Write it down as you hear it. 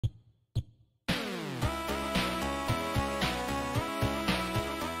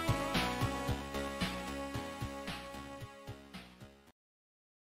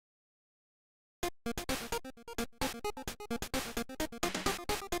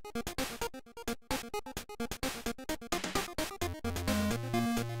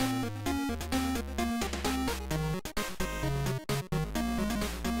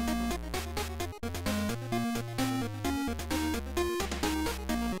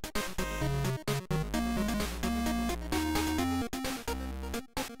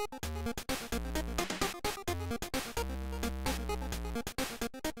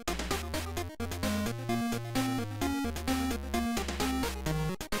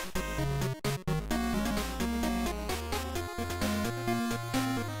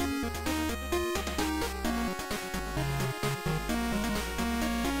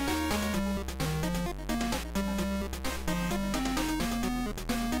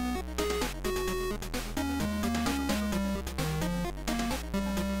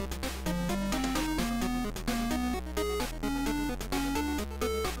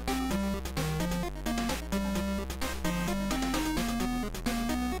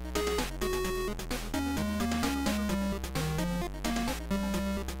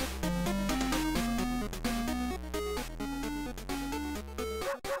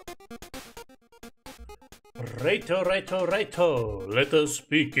Righto. Let us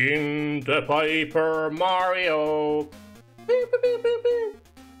begin the Paper Mario.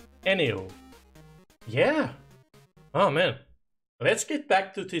 Anywho, yeah. Oh man, let's get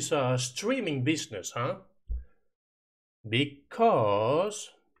back to this streaming business, huh? Because,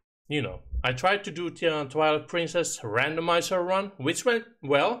 you know, I tried to do the Twilight Princess randomizer run, which went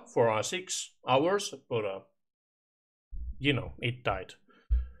well for 6 hours, but you know, it died.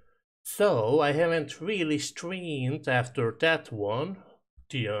 So I haven't really streamed after that one,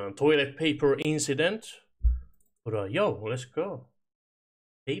 the toilet paper incident. But yo, let's go.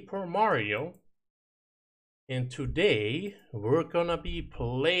 Paper Mario. And today we're gonna be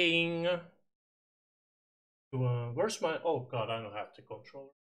playing. Where's my? Oh god, I don't have the controller.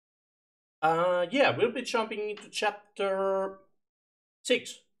 Yeah, we'll be jumping into chapter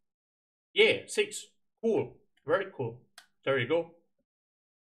 6. Yeah, 6. Cool, very cool. There you go.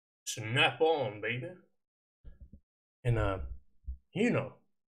 Snap on, baby. And you know,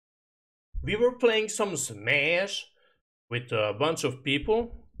 we were playing some Smash with a bunch of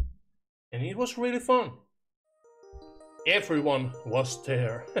people, and it was really fun. Everyone was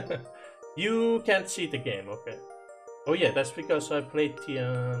there. You can't see the game, okay? Oh yeah, that's because I played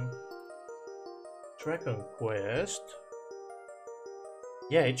the Dragon Quest.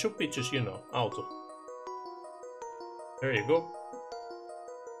 Yeah, it should be just, you know, auto. There you go.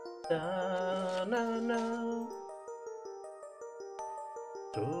 Da, na, na.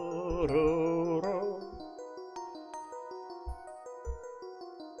 Do, ro, ro.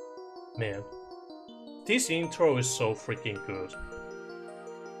 Man, this intro is so freaking good.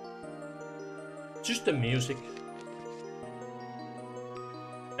 Just the music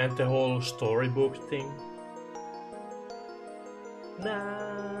and the whole storybook thing.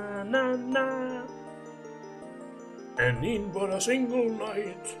 Na na na. And in but a single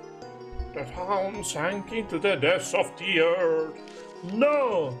night, the town sank into the depths of the earth.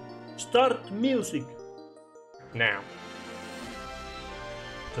 No! Start music. Now.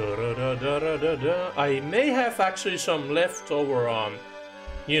 I may have actually some leftover,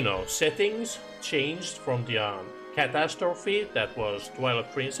 you know, settings changed from the catastrophe that was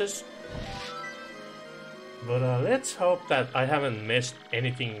Twilight Princess. But let's hope that I haven't missed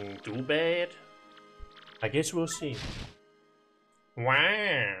anything too bad. I guess we'll see.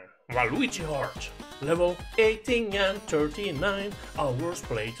 Wow! Waluigi Heart, level 18 and 39 hours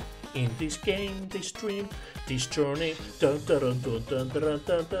played in this game, this stream, this journey.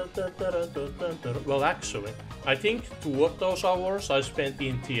 Well, actually, I think 2 of those hours I spent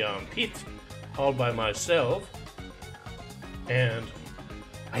in the pit all by myself, and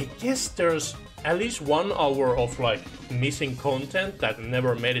I guess there's at least 1 hour of like missing content that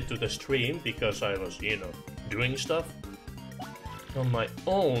never made it to the stream because I was, you know, doing stuff on my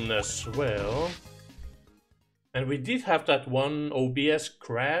own as well. And we did have that one OBS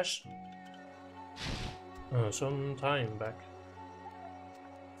crash some time back.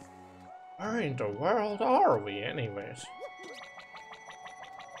 Where in the world are we anyways?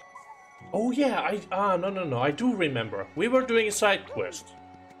 Oh yeah, no, I do remember. We were doing a side quest.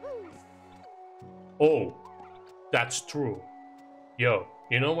 Oh, that's true. Yo,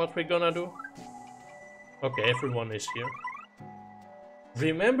 you know what we're gonna do? Okay, everyone is here.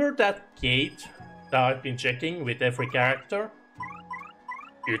 Remember that gate that I've been checking with every character?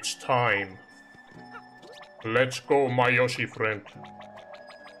 It's time. Let's go, my Yoshi friend.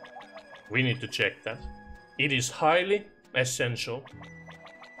 We need to check that. It is highly essential.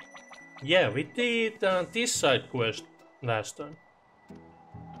 Yeah, we did this side quest last time.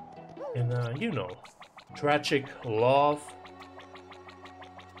 And you know, tragic love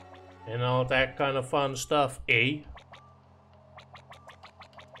and all that kind of fun stuff, eh?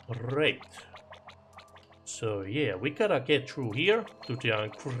 Right. So yeah, we gotta get through here to the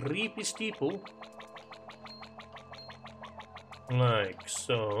creepy steeple. Like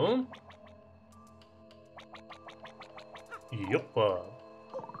so. Yup.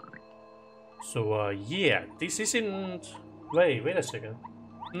 So yeah, this isn't... Wait a second.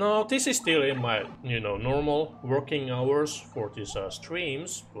 No, this is still in my, you know, normal working hours for these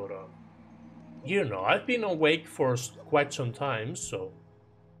streams, but you know, I've been awake for quite some time, so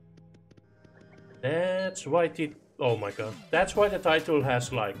that's why it... Oh my god. That's why the title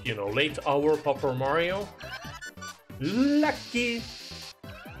has, like, you know, late hour Paper Mario. Lucky!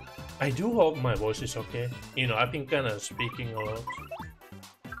 I do hope my voice is okay. You know, I've been kind of speaking a lot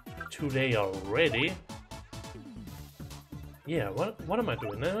today already. Yeah, what am I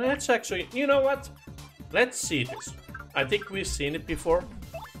doing? Let's actually... You know what? Let's see this. I think we've seen it before.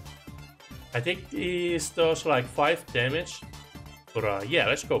 I think this does like 5 damage. But yeah,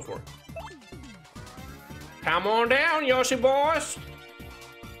 let's go for it. Come on down, Yoshi boys!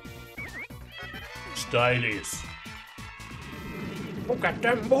 Stylish. Look at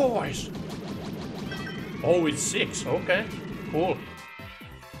them boys! Oh, it's 6, okay, cool.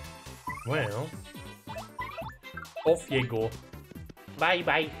 Well, off you go. Bye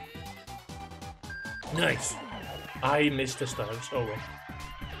bye. Nice. I missed the stars, oh well.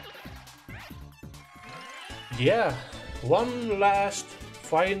 Yeah, one last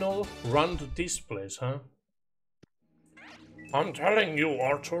final run to this place, huh? I'm telling you,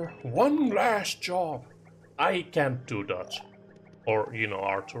 Arthur, one last job. I can't do that. Or, you know,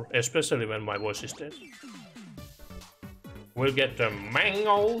 Arthur, especially when my voice is dead. We'll get the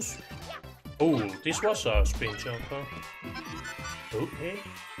mangoes. Oh, this was a spin jump, huh? Okay.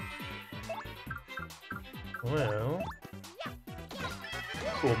 Well.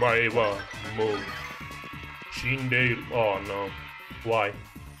 Omaeva, move. Shindale. Oh no. Why?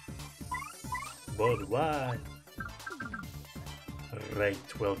 But why?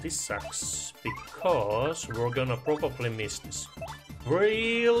 Right, well, this sucks. Because we're gonna probably miss this.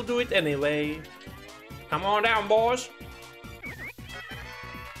 We'll do it anyway. Come on down, boys.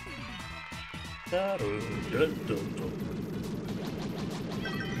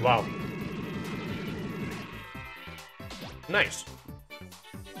 Wow. Nice.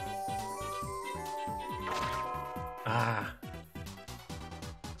 Ah.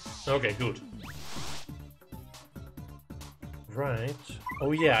 Okay, good. Right.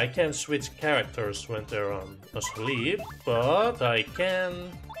 Oh yeah, I can switch characters when they're asleep, but I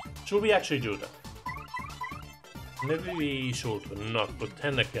can... Should we actually do that? Maybe we should not, but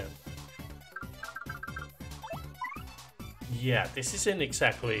then again... Yeah, this isn't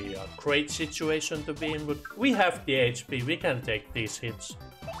exactly a great situation to be in, but we have the HP, we can take these hits.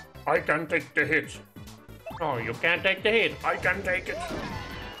 I can take the hit. Oh, you can't take the hit, I can take it.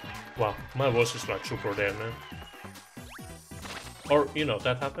 Wow, my voice is like super there, man. Or, you know,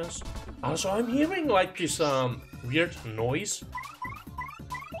 that happens. Also, I'm hearing like this weird noise.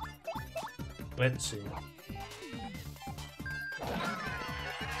 Let's see.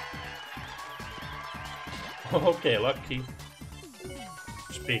 Okay, lucky.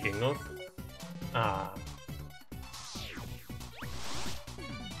 Speaking of... Ah.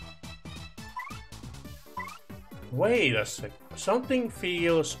 Wait a sec. Something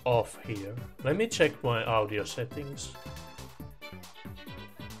feels off here. Let me check my audio settings.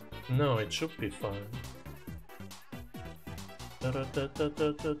 No, it should be fine.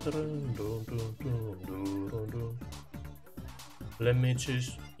 Let me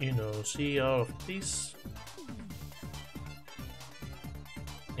just, you know, see all of this.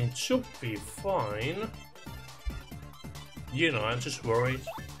 It should be fine. You know, I'm just worried.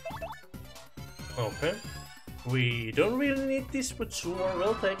 Okay. We don't really need this, but sure,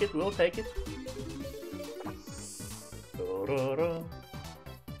 we'll take it, we'll take it.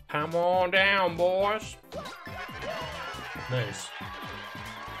 Come on down, boys. Nice.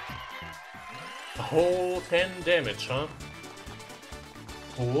 A whole 10 damage, huh?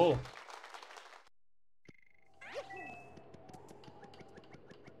 Cool.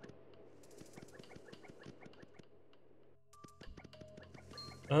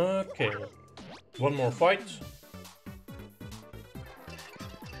 Okay. One more fight.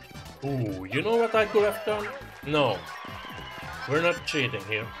 Ooh, you know what I could have done? No. We're not cheating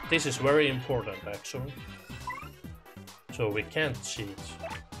here. This is very important, actually. So we can't cheat.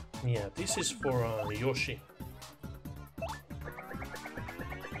 Yeah, this is for Yoshi.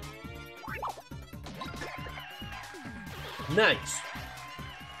 Nice!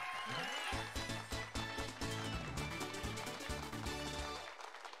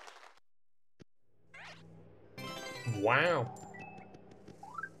 Wow!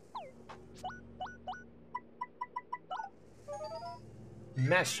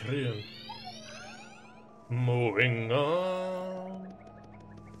 Mushroom. Moving on.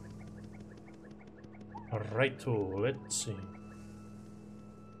 Righto, let's see.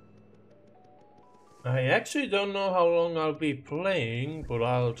 I actually don't know how long I'll be playing, but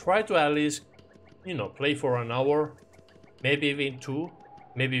I'll try to at least, you know, play for an hour. Maybe even 2,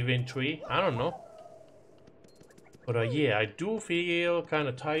 maybe even 3, I don't know. But yeah, I do feel kind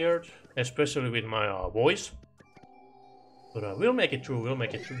of tired, especially with my voice. But we'll make it through, we'll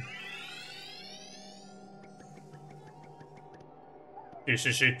make it through. This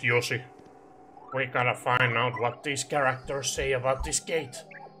is it, Yoshi. We gotta find out what these characters say about this gate.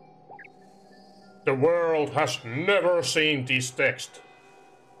 The world has never seen this text.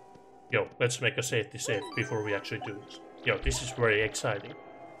 Yo, let's make a safety save before we actually do this. Yo, this is very exciting.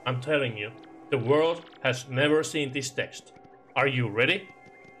 I'm telling you, the world has never seen this text. Are you ready?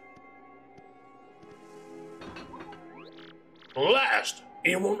 Last,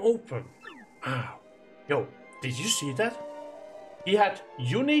 it won't open. Wow. Yo, did you see that? He had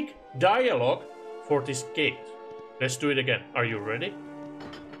unique dialogue for this gate. Let's do it again. Are you ready?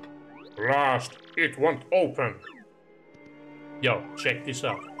 Last, it won't open. Yo, check this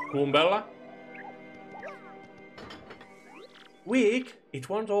out. Kuumbella. Weak, it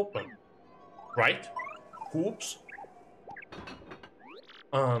won't open. Right? Hoops.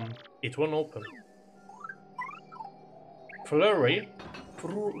 It won't open. Flurry.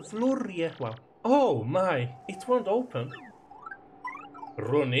 Flurry. Wow. Oh my, it won't open.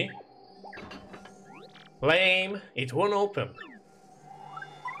 Rooney. Lame, it won't open.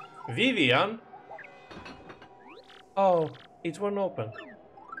 Vivian. Oh, it won't open.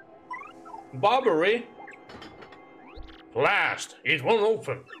 Bobbery. Blast, it won't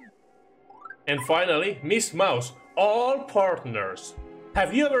open. And finally, Miss Mouse, all partners.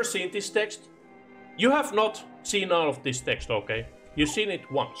 Have you ever seen this text? You have not seen all of this text, okay? You've seen it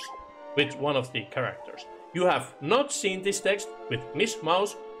once with one of the characters. You have not seen this text with Miss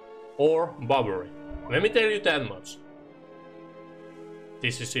Mouse or Bobbery. Let me tell you that much.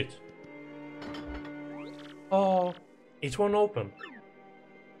 This is it. Oh, it won't open.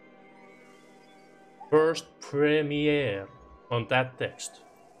 First premiere on that text.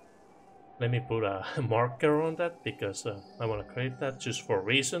 Let me put a marker on that because I want to create that just for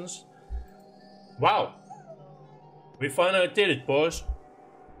reasons. Wow! We finally did it, boys.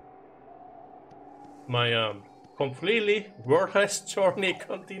 My completely worthless journey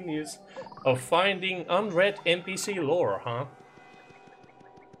continues of finding unread NPC lore, huh?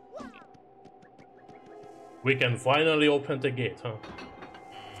 We can finally open the gate, huh?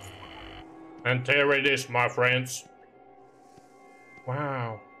 And there it is, my friends.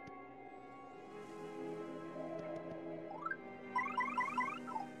 Wow.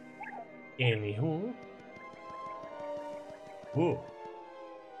 Anywho. Whoa.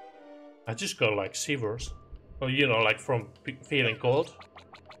 I just got like shivers. Oh, you know, like from feeling cold.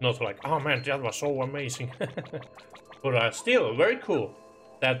 Not like, oh man, that was so amazing. But still, very cool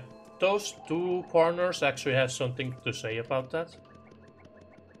that those two partners actually have something to say about that.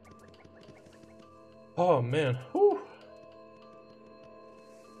 Oh man, whew.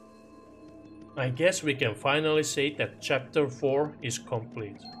 I guess we can finally say that chapter 4 is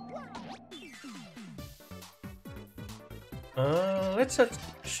complete. Let's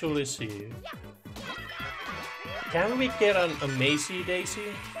actually see. Can we get an Amazing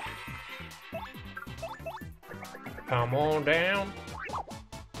Daisy? Come on down.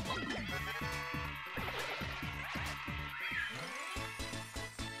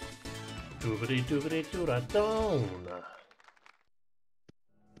 Doobity doobity dooda down.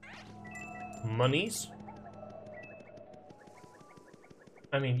 Monies?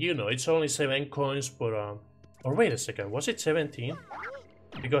 I mean, you know, it's only 7 coins, but or wait a second, was it 17?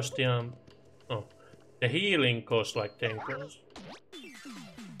 Because the oh, the healing cost like 10 coins.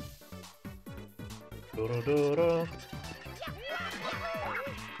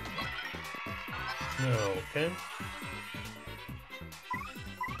 Okay.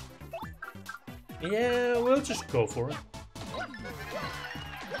 Yeah, we'll just go for it.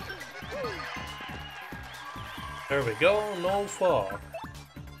 There we go, no fog.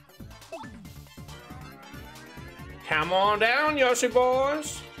 Come on down, Yoshi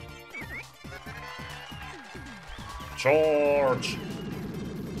boys! Charge!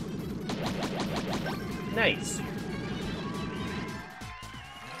 Nice.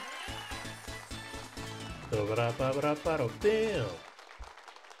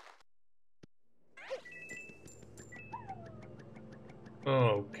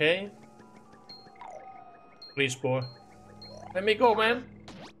 Okay. Please, boy. Let me go, man.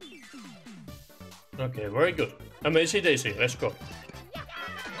 Okay, very good. Amazing Daisy, let's go.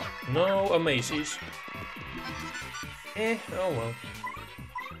 No Amazies. Oh well.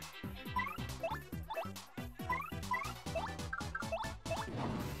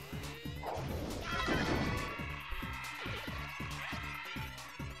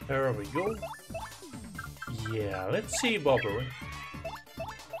 There we go. Yeah, let's see Bobbery.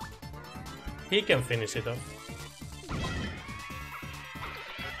 He can finish it off.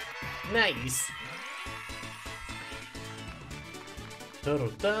 Nice.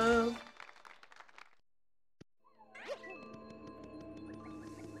 Turtle down.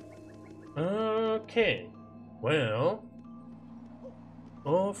 Okay. Well,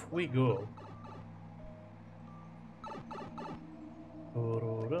 off we go.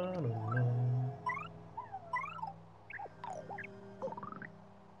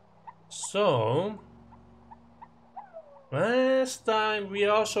 So, last time we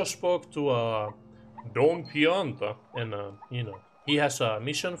also spoke to Don Pianta, and you know, he has a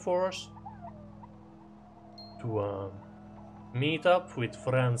mission for us to meet up with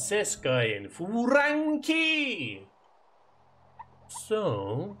Francesca and Furanki.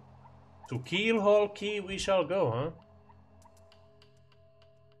 So, to Keelhaul Key we shall go, huh?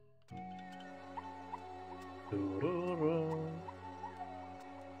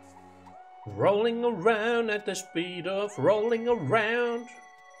 Rolling around at the speed of rolling around.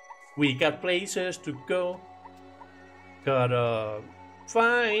 We got places to go. Gotta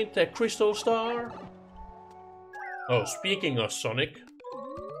find the crystal star. Oh, speaking of Sonic,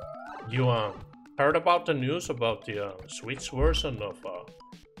 you heard about the news about the Switch version of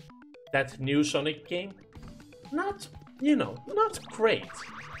that new Sonic game? Not, you know, not great.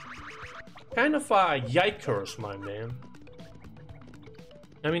 Kind of yikers, my man.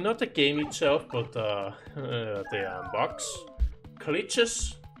 I mean, not the game itself, but the bugs,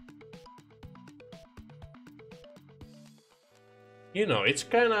 glitches. You know, it's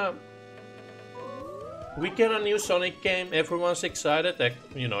kind of... We get a new Sonic game, everyone's excited,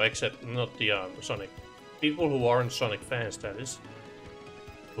 you know, except not the Sonic. People who aren't Sonic fans, that is.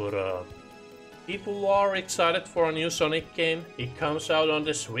 But people are excited for a new Sonic game. It comes out on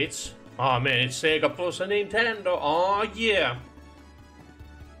the Switch. Oh man, it's Sega plus a Nintendo. Oh yeah!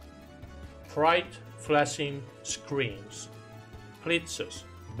 Bright flashing screens. Glitches.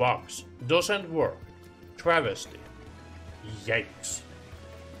 Bugs. Doesn't work. Travesty. Yikes.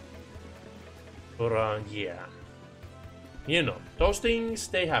 But yeah. You know, those things,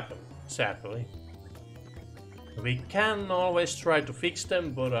 they happen, sadly. We can always try to fix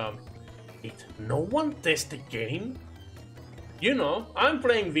them, but no one tests the game? You know, I'm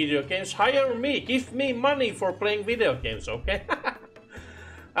playing video games, hire me, give me money for playing video games, okay?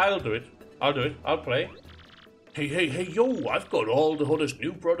 I'll do it, I'll play. Hey, yo, I've got all the hottest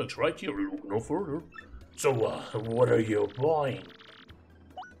new products right here, look no further. So, what are you buying?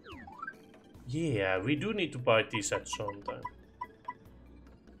 Yeah, we do need to buy these at some time.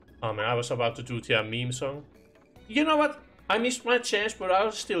 Oh man, I was about to do the meme song. You know what? I missed my chance, but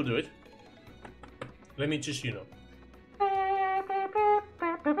I'll still do it. Let me just, you know.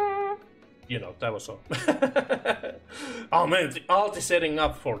 You know, that was all. Oh man, all the setting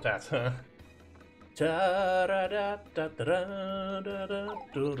up for that, huh?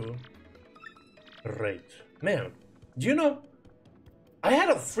 Great. Man, you know, I had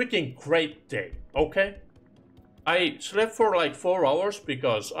a freaking great day, okay? I slept for like 4 hours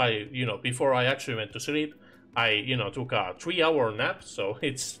because you know, before I actually went to sleep, I, you know, took a 3-hour nap, so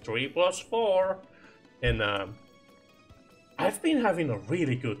it's 3 plus 4. And I've been having a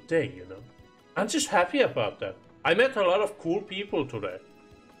really good day, you know. I'm just happy about that. I met a lot of cool people today.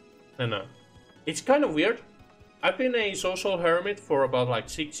 And it's kind of weird. I've been a social hermit for about like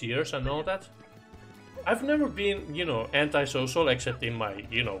 6 years and all that. I've never been, you know, antisocial except in my,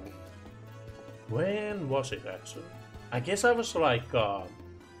 you know... When was it actually? I guess I was like,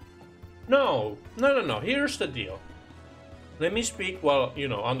 No, here's the deal. Let me speak while, you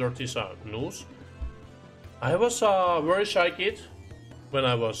know, under this news. I was a very shy kid when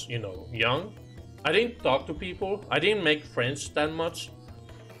I was, you know, young. I didn't talk to people. I didn't make friends that much.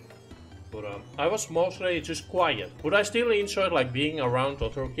 But I was mostly just quiet. But I still enjoyed like being around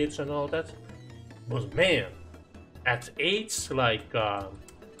other kids and all that. But man, at age like, I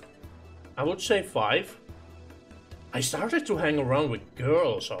would say 5, I started to hang around with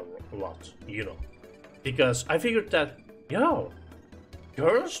girls a lot, you know. Because I figured that, yo,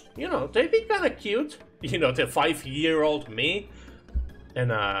 girls, you know, they be kind of cute. You know, the 5-year-old me.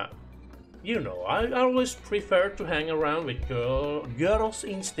 And, you know, I always prefer to hang around with girls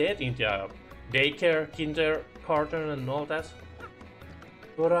instead in the daycare, kindergarten and all that.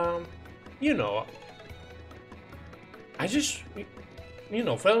 But, you know, I just, you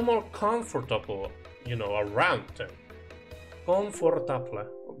know, felt more comfortable, you know, around them. Comfortable.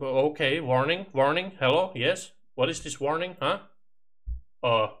 Okay, warning, hello, yes? What is this warning, huh?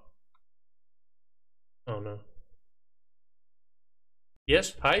 Oh no.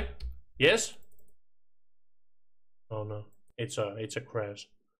 Yes, hi? Yes? Oh no, it's a crash.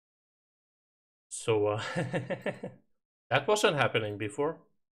 So, that wasn't happening before.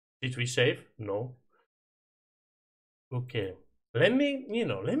 Did we save? No. Okay, let me, you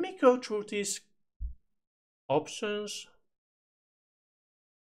know, let me go through these options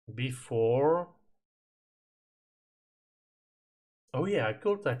before. Oh yeah, I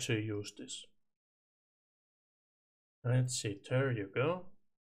could actually use this. Let's see, there you go.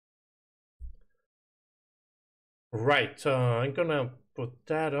 Right, I'm gonna put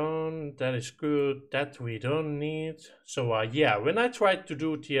that on. That is good. That we don't need. So yeah, when I tried to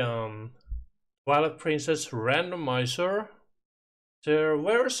do Twilight Princess randomizer. There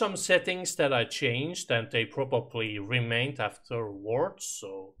were some settings that I changed and they probably remained afterwards,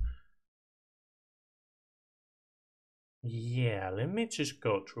 so... Yeah, let me just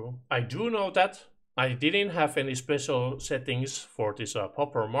go through. I do know that I didn't have any special settings for this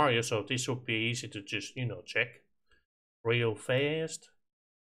Paper Mario, so this would be easy to just, you know, check real fast.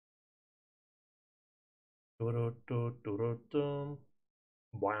 Wow,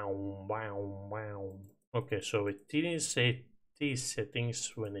 wow, wow. Okay, so it didn't say these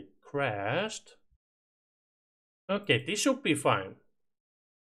settings when it crashed. Okay, this should be fine.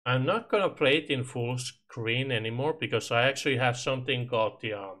 I'm not gonna play it in full screen anymore because I actually have something called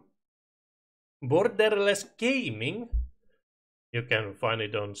the Borderless Gaming. You can find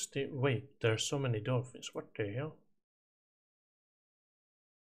it on Steam. Wait, there's so many dolphins. What the hell?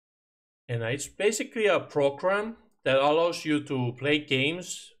 And it's basically a program that allows you to play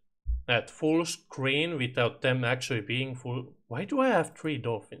games at full screen without them actually being full. Why do I have 3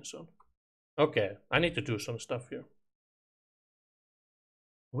 dolphins on? Okay, I need to do some stuff here.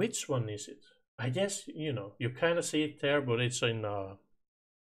 Which one is it? I guess, you know, you kind of see it there, but it's in a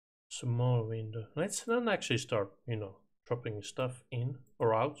small window. Let's not actually start, you know, dropping stuff in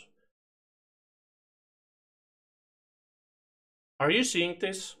or out. Are you seeing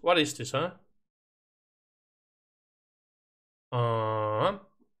this? What is this, huh?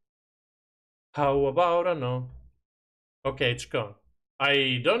 How about a no? Okay, it's gone.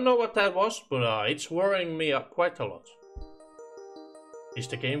 I don't know what that was, but it's worrying me up quite a lot. Is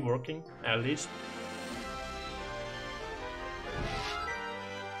the game working, at least?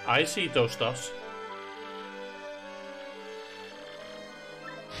 I see those stuffs.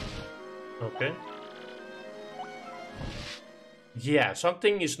 Okay. Yeah,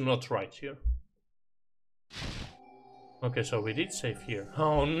 something is not right here. Okay, so we did save here.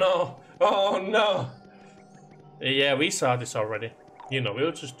 Oh no! Oh no! Yeah, we saw this already. You know,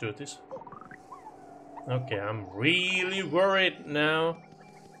 we'll just do this. Okay, I'm really worried now.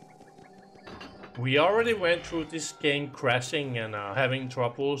 We already went through this game crashing and having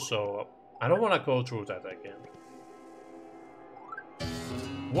trouble, so I don't want to go through that again.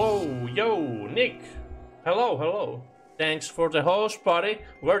 Whoa, yo, Nick! Hello, hello. Thanks for the host, buddy.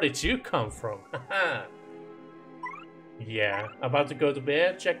 Where did you come from? Yeah, about to go to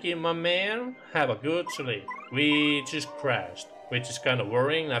bed, check in, my man. Have a good sleep. We just crashed, which is kind of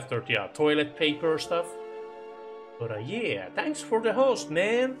worrying after the toilet paper stuff. But yeah, thanks for the host,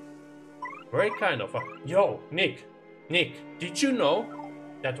 man. Very kind of. Yo, Nick, did you know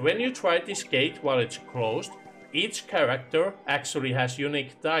that when you try this gate while it's closed, each character actually has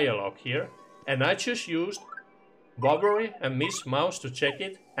unique dialogue here? And I just used Bobbery and Miss Mouse to check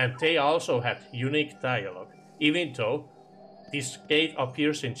it, and they also had unique dialogue. Even though this gate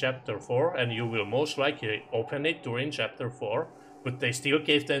appears in chapter 4 and you will most likely open it during chapter 4, but they still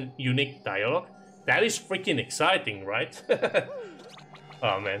gave them unique dialogue. That is freaking exciting, right?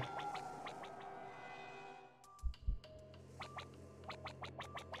 Oh man.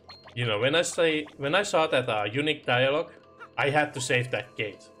 You know, when I saw that unique dialogue, I had to save that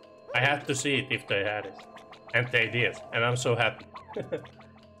gate. I had to see it if they had it. And they did, and I'm so happy.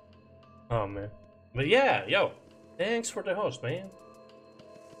 Oh man. But yeah, yo, thanks for the host, man.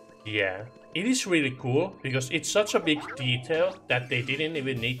 Yeah, it is really cool because it's such a big detail that they didn't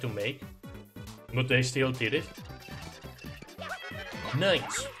even need to make, but they still did it.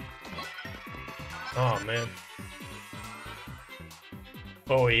 Nice. Oh man.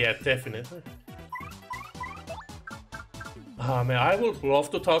 Oh yeah, definitely. Man, I would love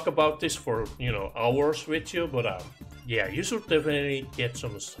to talk about this for, you know, hours with you, but yeah, you should definitely get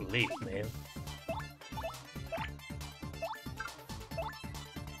some sleep, man.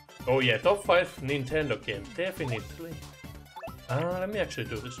 Oh yeah, top 5 Nintendo game, definitely. Let me actually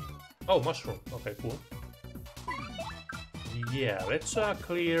do this. Oh, mushroom. Okay, cool. Yeah, let's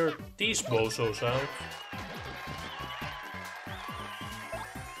clear these bozos out.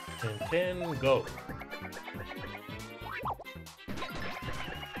 And then go.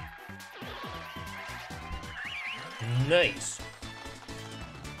 Nice.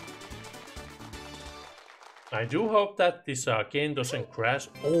 I do hope that this game doesn't crash.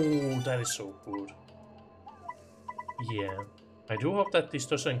 Oh, that is so good. Yeah, I do hope that this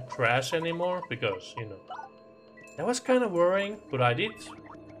doesn't crash anymore because, you know, that was kind of worrying, but I did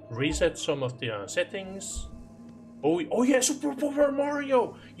reset some of the settings. Oh yeah, Super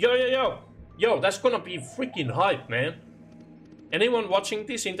Mario! Yo, that's gonna be freaking hype, man. Anyone watching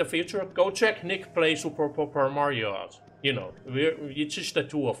this in the future, go check Nick play Super Mario out. You know, it's just the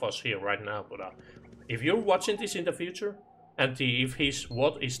two of us here right now, but if you're watching this in the future and if his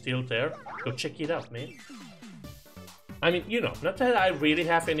what is still there, go check it out, man. I mean, you know, not that I really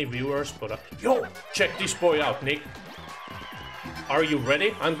have any viewers, but yo, check this boy out, Nick. Are you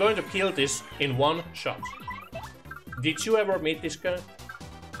ready? I'm going to kill this in one shot. Did you ever meet this guy?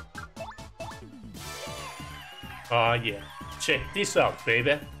 Yeah. Check this out,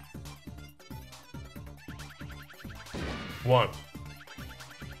 baby. 1,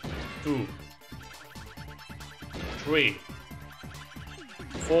 2, 3,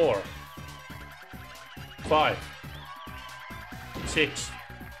 4, 5, 6,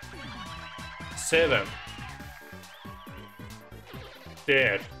 7.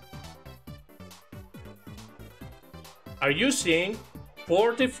 Dead. Are you seeing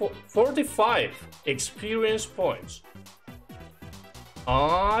 45 experience points?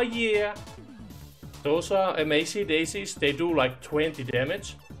 Ah, yeah. Those are amazing daisies. They do like 20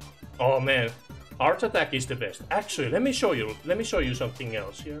 damage. Oh man, art attack is the best. Actually, let me show you something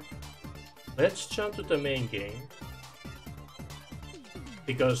else here. Let's jump to the main game.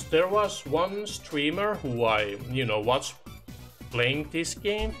 Because there was one streamer who I, watched playing this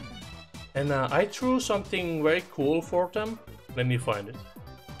game. And I drew something very cool for them. Let me find it.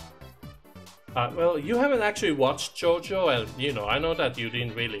 Well, you haven't actually watched JoJo, and I know that you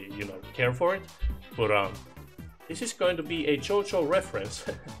didn't really, care for it. But this is going to be a JoJo reference.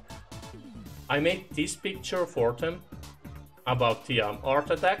 I made this picture for them about the art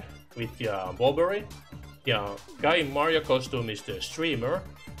attack with the Bobbery. The guy in Mario costume is the streamer.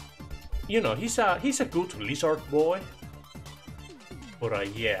 He's a good lizard boy.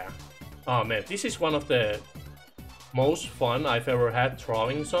 But yeah. Oh man, this is one of the most fun I've ever had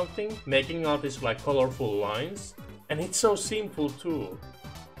drawing something, making all these like colorful lines, and it's so simple too.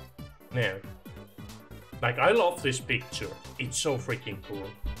 Man, like I love this picture. It's so freaking cool.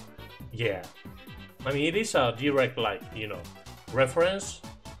 Yeah, I mean it is a direct reference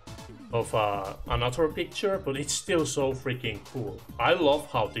of another picture, but it's still so freaking cool. I love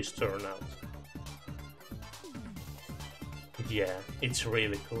how this turned out. Yeah, it's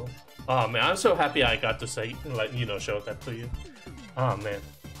really cool. Oh man, I'm so happy I got to say, show that to you. Oh man.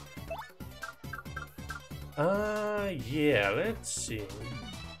 Yeah, let's see.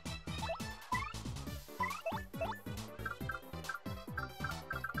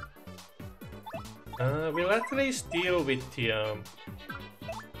 We'll at least deal with the,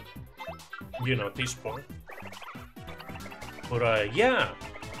 this point. But yeah.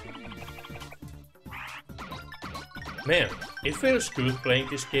 Man, it feels good playing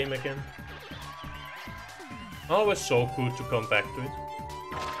this game again. Always so good to come back to it.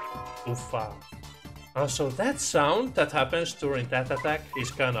 Uffa. So that sound that happens during that attack is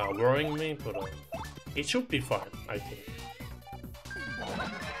kinda worrying me, but it should be fine, I think.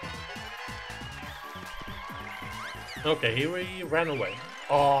 Okay, here he ran away.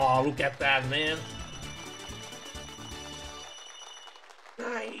 Oh, look at that, man.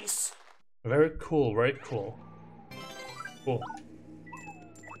 Nice. Very cool, very cool. Cool.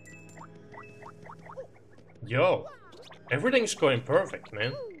 Yo, everything's going perfect,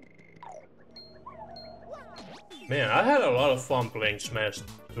 man. Man, I had a lot of fun playing Smash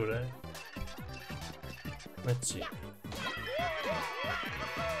today. Let's see.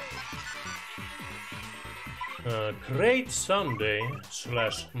 Great Sunday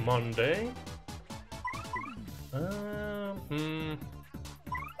 / Monday.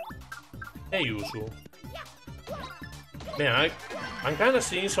 Hey, usual. Man, I'm kind of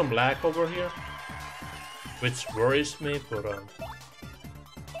seeing some lag over here, which worries me, but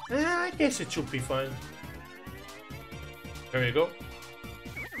I guess it should be fine. There you go.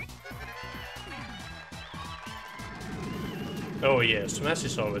 Oh yeah, Smash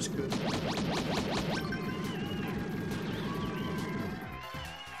is always good.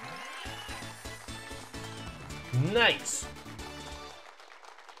 Nice!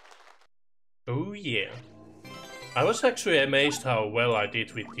 Oh yeah. I was actually amazed how well I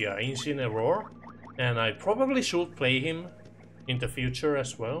did with the Incineroar, and I probably should play him in the future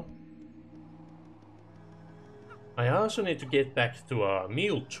as well. I also need to get back to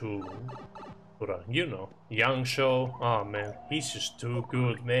Mewtwo, but Young Show, oh man, he's just too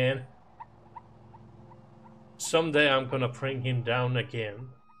good, man. Someday I'm gonna bring him down again.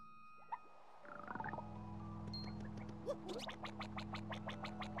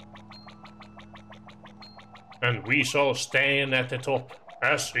 And we shall stand at the top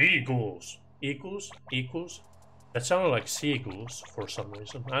as eagles. Eagles? Eagles? That sounded like seagulls for some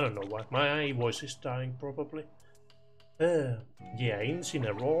reason. I don't know why. My voice is dying, probably. Yeah,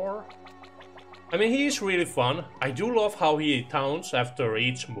 Incineroar. I mean, he is really fun. I do love how he taunts after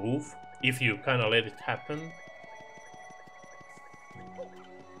each move, if you kind of let it happen.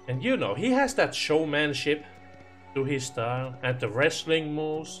 And you know, he has that showmanship to his style. And the wrestling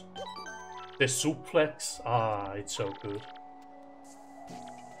moves. The suplex. Ah, it's so good.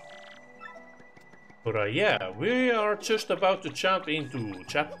 But yeah, we are just about to jump into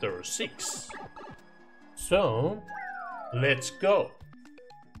chapter 6. So, let's go.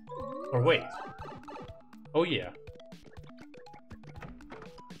 Or wait. Oh yeah.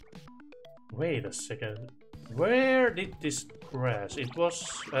 Wait a second. Where did this crash? It was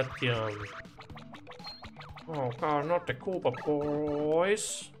at the oh god, not the Koopa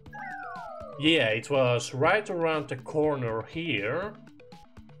boys. Yeah, it was right around the corner here.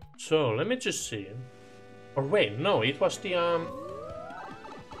 So let me just see. Or wait, no, it was the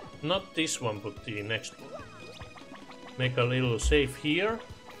not this one, but the next one. Make a little save here.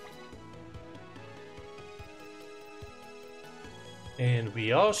 And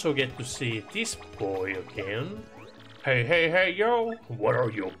we also get to see this boy again. Hey, hey, hey, yo! What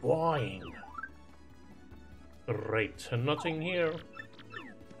are you buying? Great, nothing here.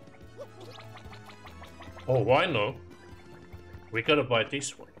 Oh, I know. We gotta buy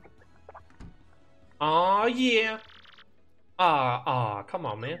this one. Ah, yeah. Come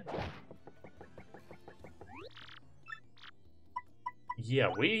on, man. Yeah,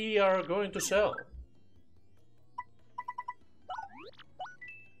 we are going to sell.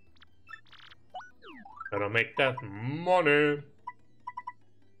 Gotta make that money.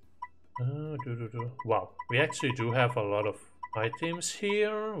 Wow, we actually do have a lot of items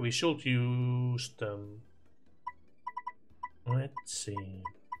here. We should use them. Let's see.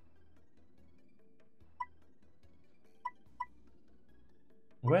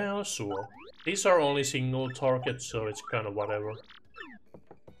 Well, sure. These are only single targets, so it's kind of whatever.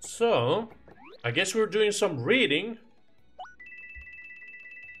 So, I guess we're doing some reading.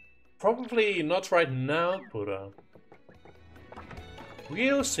 Probably not right now, but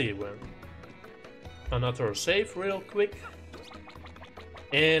we'll see when. Another save real quick.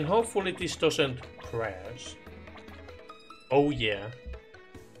 And hopefully this doesn't crash. Oh yeah.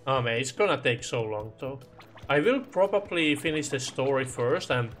 Oh man, it's gonna take so long though. I will probably finish the story first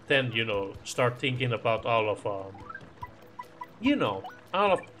and then, you know, start thinking about all of, you know,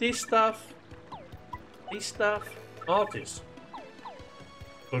 all of this stuff, all this.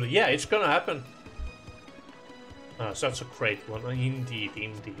 But yeah, it's gonna happen. Such a great one, indeed,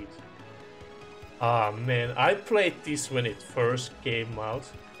 indeed. Ah man, I played this when it first came out.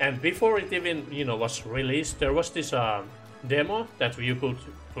 And before it even, you know, was released, there was this demo that you could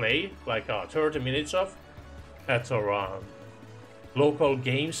play, like 30 minutes of, at our local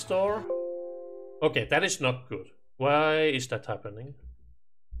game store. Okay, that is not good. Why is that happening?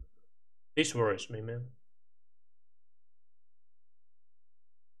 This worries me, man.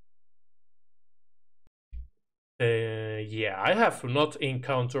 Yeah, I have not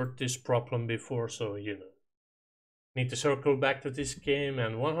encountered this problem before, so, you know. Need to circle back to this game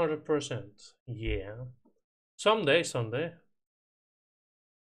and 100%. Yeah. Someday, someday.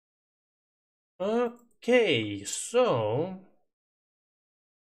 Okay, so...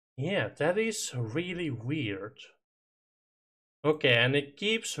 yeah, that is really weird. Okay, and it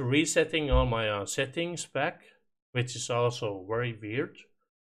keeps resetting all my settings back, which is also very weird.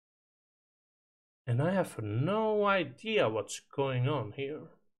 And I have no idea what's going on here.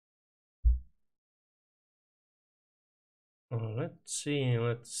 Let's see,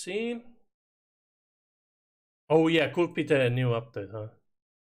 let's see. Oh yeah, could be the new update, huh?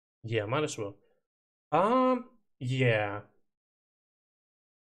 Yeah, might as well. Yeah.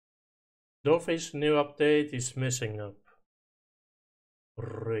 Doorframe's new update is messing up.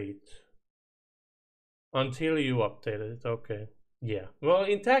 Great. Until you updated it, okay. Yeah. Well,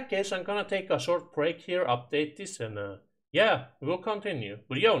 in that case, I'm gonna take a short break here, update this, and yeah, we'll continue.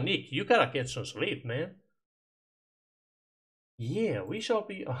 But yo, Nick, you gotta get some sleep, man. Yeah, we shall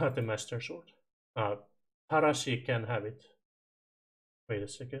be the Master Sword. Tarashi can have it. Wait a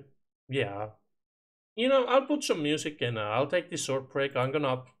second. Yeah. You know, I'll put some music and I'll take this short break. I'm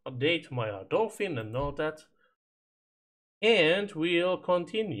gonna update my dolphin and all that. And we'll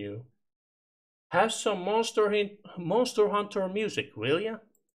continue. Have some Monster Hunter music, will ya?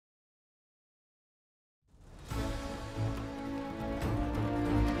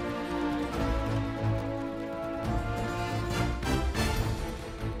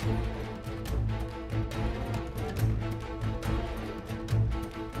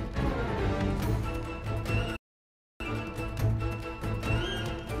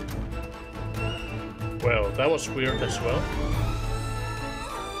 Well, that was weird as well.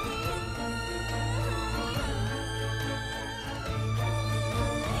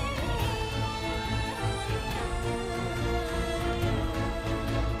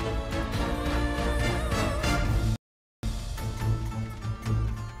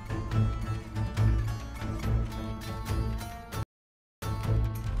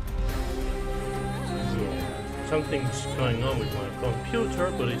 Something's going on with my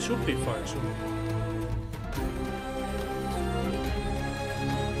computer, but it should be fine soon.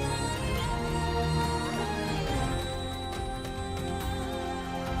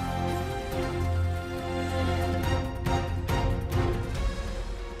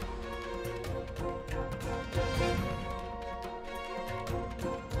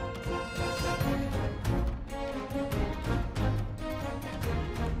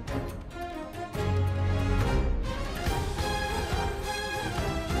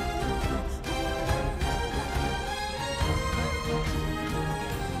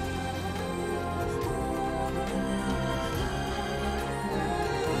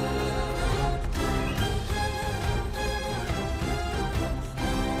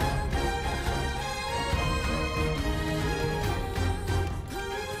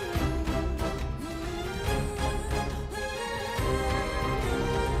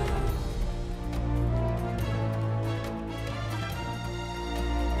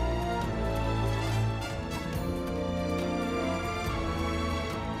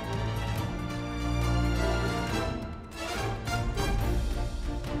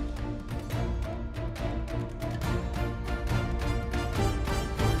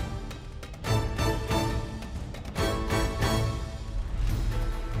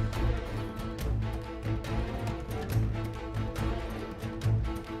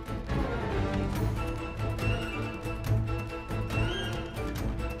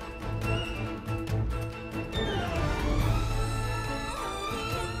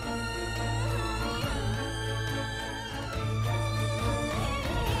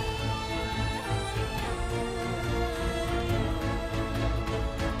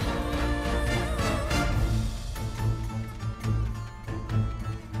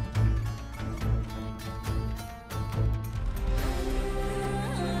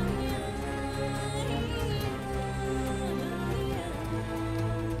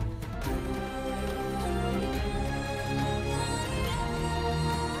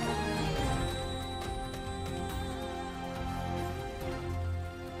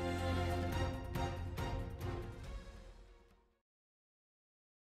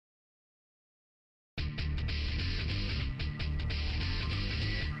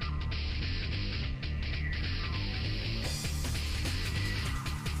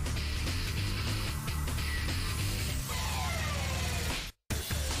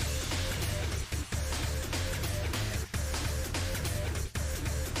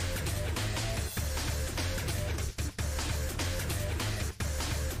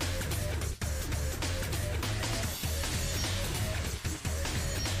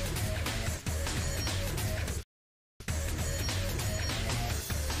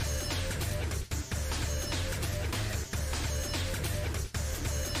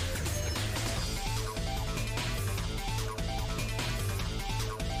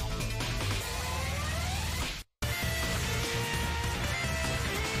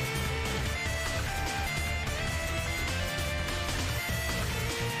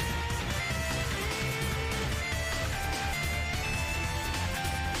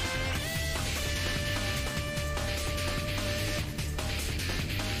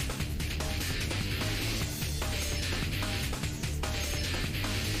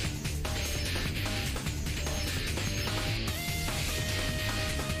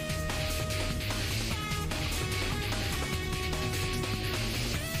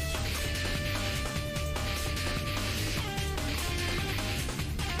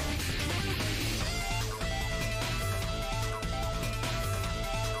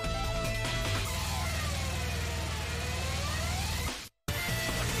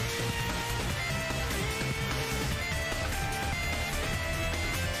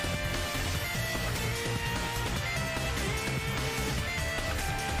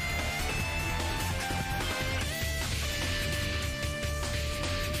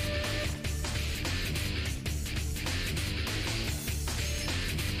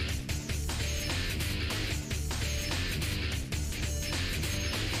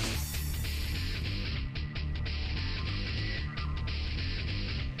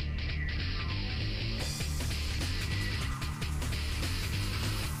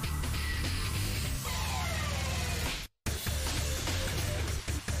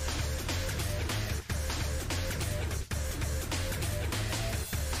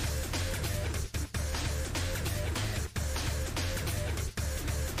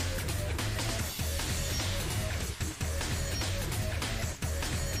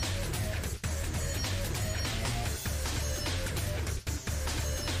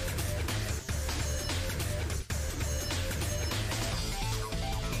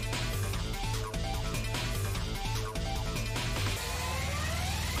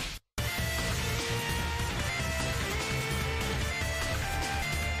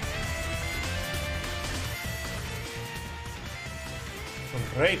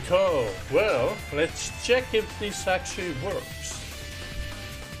 Righto. Well, let's check if this actually works.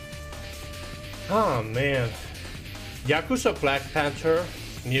 Oh man. Yakuza Black Panther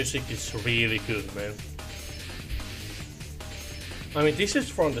music is really good, man. I mean, this is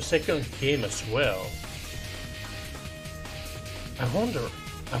from the second game as well. I wonder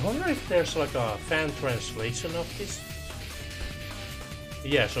if there's like a fan translation of this.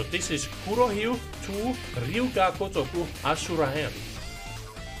 Yeah, so this is Kurohyu 2 Ryuga Kotoku Asura Hen.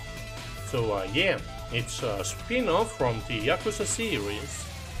 So yeah, it's a spin-off from the Yakuza series.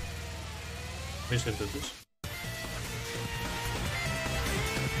 Listen to this.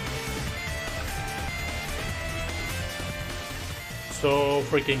 So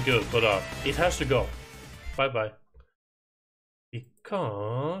freaking good, but it has to go. Bye-bye.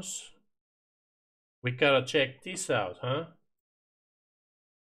 Because we gotta check this out, huh?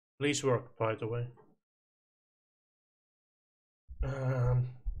 Please work, by the way.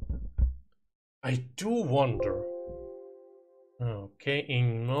 I do wonder. Okay,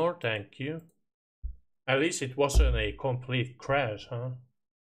 ignore, thank you. At least it wasn't a complete crash, huh?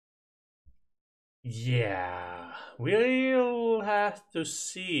 Yeah, we'll have to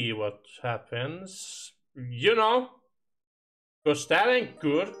see what happens. You know, because that ain't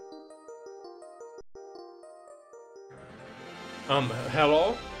good.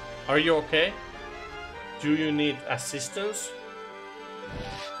 Hello? Are you okay? Do you need assistance?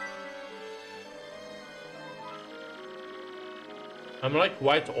 I'm like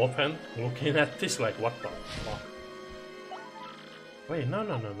wide open, looking at this like what the fuck? Wait, no.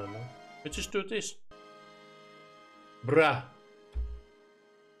 We just do this. Bruh.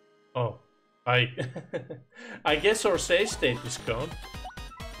 Oh, I guess our save state is gone.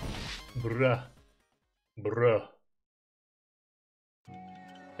 Bruh.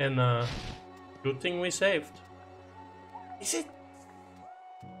 And good thing we saved. Is it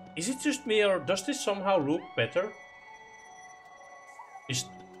just me, or does this somehow look better?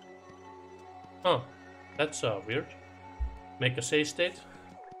 Oh, that's weird. Make a save state.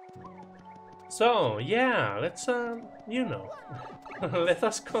 So yeah, let's you know, let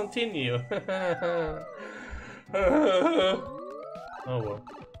us continue. Oh well.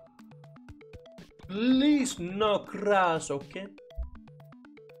 Please no crash, okay?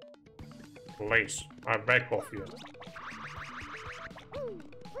 Please, I beg of you.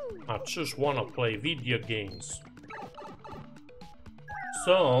 I just wanna play video games.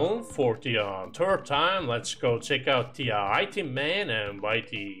 So, for the third time, let's go check out the item man and buy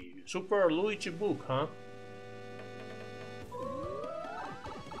the Super Luigi book, huh?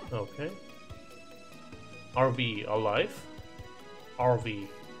 Okay. Are we alive? Are we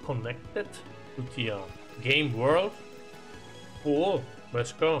connected to the game world? Cool,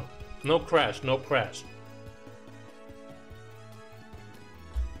 let's go. No crash, no crash.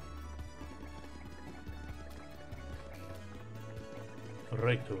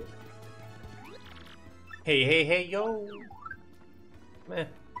 Right to it. Hey, yo!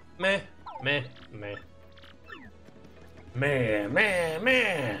 Meh.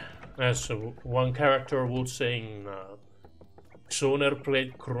 As one character would say in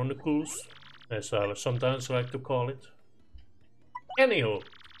Xenoblade Chronicles, as I sometimes like to call it. Anywho,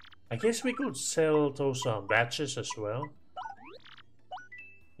 I guess we could sell those badges as well.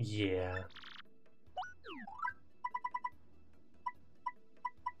 Yeah.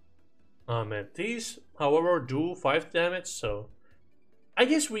 Man, these, however, do 5 damage, so I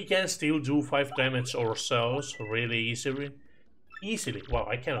guess we can still do 5 damage ourselves really easily. Well,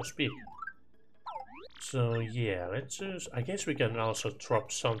 I cannot speak. So yeah, let's just, I guess we can also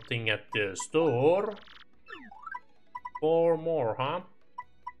drop something at the store. 4 more, huh?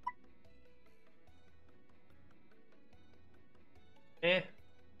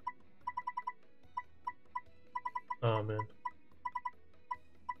 Oh man.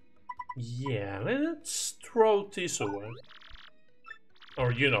 Yeah, let's throw this away.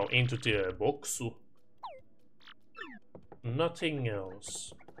 Or, you know, into the box. Nothing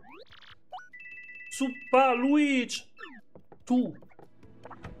else. Super Luigi 2.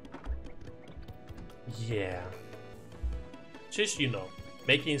 Yeah. Just, you know,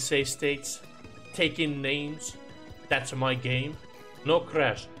 making save states, taking names. That's my game. No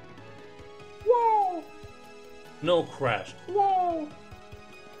crash. Whoa! No crash. Whoa!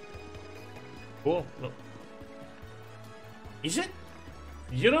 Cool. No. Is it?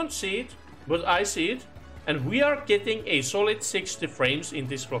 You don't see it, but I see it. And we are getting a solid 60 frames in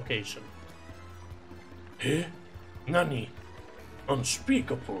this location. Eh? Nani?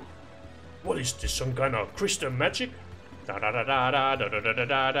 Unspeakable. What is this, some kind of crystal magic? Da da da da da da da da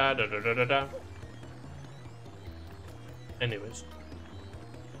da da da da da da. Anyways.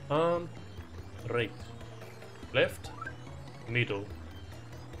 Right, left, middle,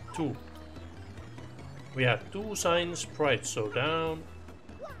 2. We have 2 signs sprite, so down.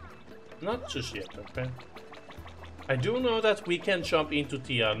 Not just yet, okay. I do know that we can jump into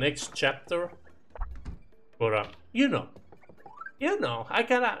the next chapter, but you know, I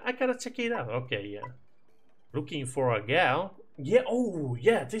gotta check it out. Okay, yeah. Looking for a gal. Yeah. Oh,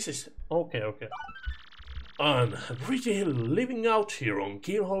 yeah. This is okay. Okay. I'm pretty living out here on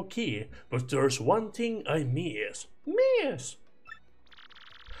Keelhaul Key, but there's one thing I miss.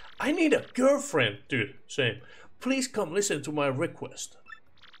 I need a girlfriend, dude. Same. Please come listen to my request.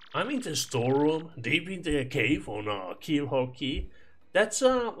 I'm in the storeroom, deep in the cave on Keelhaul Key. That's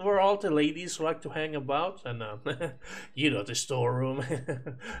where all the ladies like to hang about, and you know, the storeroom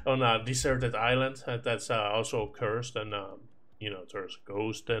on a deserted island that's also cursed, and you know, there's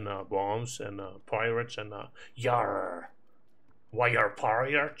ghosts and bombs and pirates and yar. Why are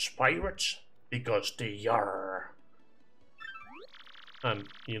pirates? Because they yar. And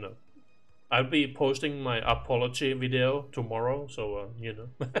you know, I'll be posting my apology video tomorrow, so you know.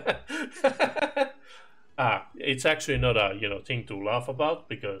 It's actually not a, you know, thing to laugh about,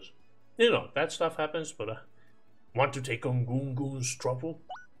 because, you know, that stuff happens, but want to take on Goon's trouble?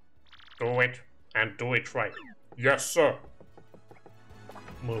 Do it, and do it right. Yes, sir.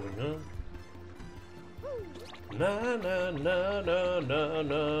 Moving on. Na na na na na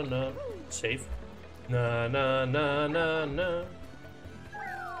na na. Safe. Na na na na na.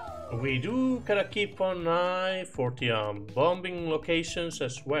 We do gotta keep an eye for the bombing locations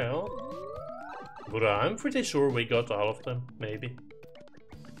as well. But I'm pretty sure we got all of them, maybe.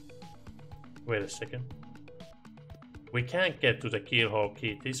 Wait a second. We can't get to the Keelhaul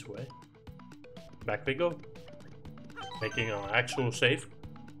Key this way. Back we go. Making an actual save.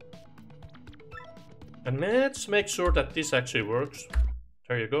 And let's make sure that this actually works.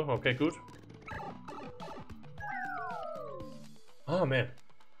 There you go, okay, good. Oh man,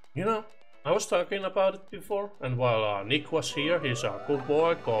 you know, I was talking about it before, and while Nick was here, he's a good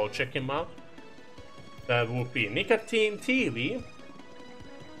boy, go check him out. That would be Nicotine TV.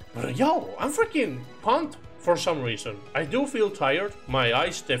 But yo, I'm freaking pumped for some reason. I do feel tired. My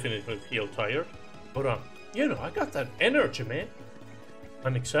eyes definitely feel tired. But you know, I got that energy, man.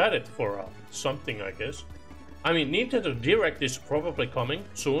 I'm excited for something, I guess. I mean, Nintendo Direct is probably coming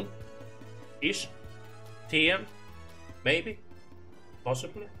soon. Ish. TM. Maybe.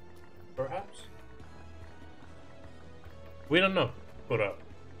 Possibly. Perhaps. We don't know. But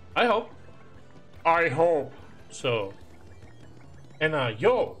I hope. I hope so. And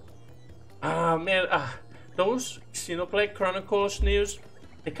yo, man, those Xenoblade Chronicles news,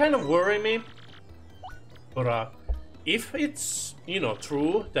 they kind of worry me. But if it's, you know,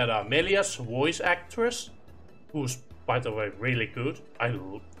 true that Melia's voice actress, who's by the way really good,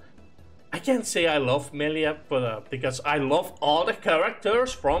 I can't say I love Melia, but because I love all the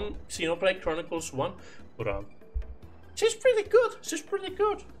characters from Xenoblade Chronicles 1, but she's pretty good. She's pretty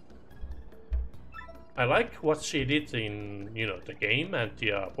good. I like what she did in, you know, the game and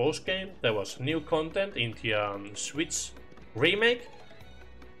the post game. There was new content in the Switch remake.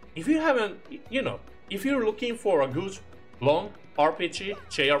 If you haven't, you know, if you're looking for a good long RPG,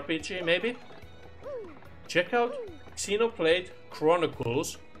 JRPG maybe, check out Xenoblade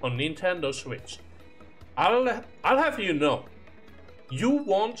Chronicles on Nintendo Switch. I'll have you know, you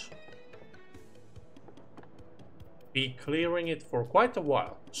won't be clearing it for quite a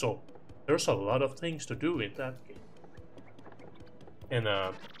while. So there's a lot of things to do in that game.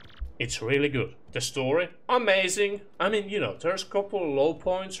 And it's really good. The story, amazing. I mean, you know, there's a couple low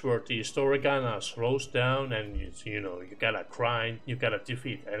points where the story kinda slows down and you know, you gotta grind, you gotta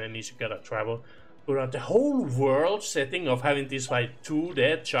defeat enemies, you gotta travel. But the whole world setting of having these like 2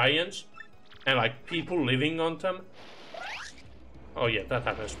 dead giants and like people living on them. Oh yeah, that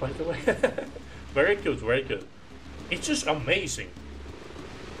happens by the way. Very good, very good. It's just amazing.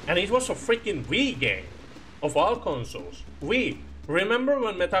 And it was a freaking Wii game, of all consoles. Wii. Remember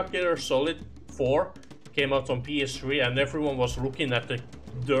when Metal Gear Solid 4 came out on PS3 and everyone was looking at the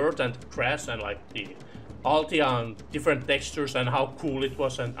dirt and the grass and like all the different textures and how cool it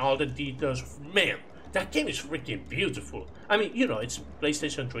was and all the details. Man, that game is freaking beautiful. I mean, you know, it's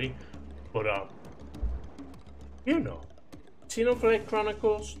PlayStation 3, but you know, Xenoblade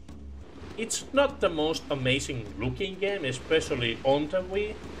Chronicles, it's not the most amazing looking game, especially on the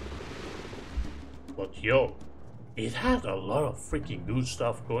Wii. But yo, it had a lot of freaking good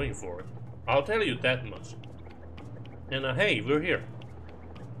stuff going for it. I'll tell you that much. And hey, we're here.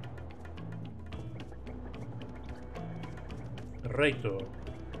 Righto.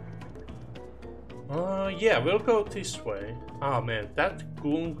 Yeah, we'll go this way. Oh man, that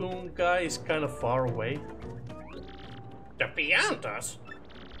Goon Goon guy is kind of far away. The Piantas?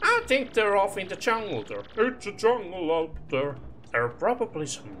 I think they're off in the jungle there. It's a jungle out there. They're probably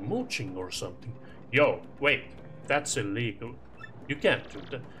smooching or something. Yo, wait, that's illegal. You can't do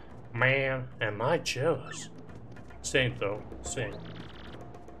that. Man, am I jealous. Same though, same.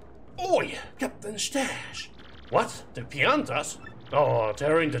 Oi, Captain Stash! What? The Piantas? Oh,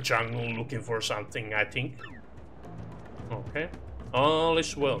 they're in the jungle looking for something, I think. Okay, all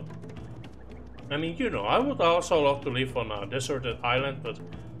is well. I mean, you know, I would also love to live on a deserted island, but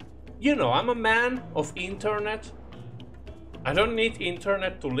you know, I'm a man of internet. I don't need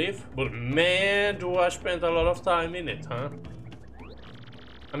internet to live, but man, do I spend a lot of time in it, huh?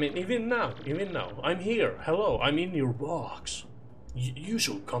 I mean, even now, I'm here. Hello, I'm in your box. You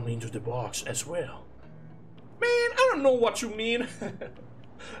should come into the box as well. Man, I don't know what you mean.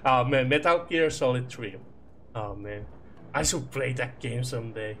 Oh man, Metal Gear Solid 3. Oh man, I should play that game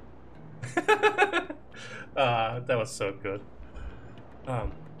someday. That was so good.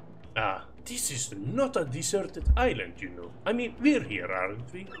 This is not a deserted island, you know. I mean, we're here,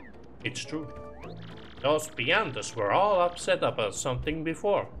 aren't we? It's true. Those Piantas were all upset about something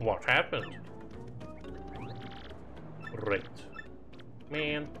before. What happened? Right.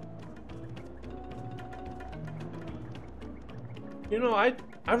 Man. You know, I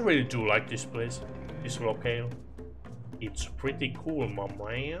really do like this place. This locale. It's pretty cool, my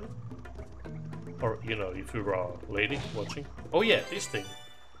man. Or, you know, if you're a lady watching. Oh yeah, this thing.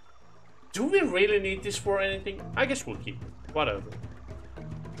 Do we really need this for anything? I guess we'll keep it. Whatever.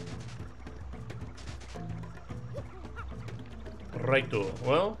 Righto.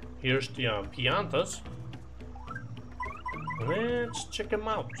 Well, here's the Piantas. Let's check them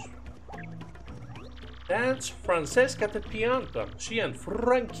out. That's Francesca the Pianta. She and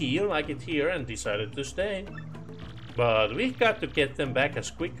Frankie like it here and decided to stay. But we got to get them back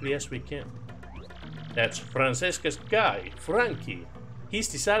as quickly as we can. That's Francesca's guy, Frankie. He's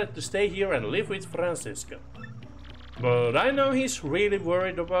decided to stay here and live with Francesca. But I know he's really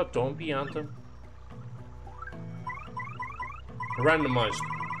worried about Don Pianta. Randomized.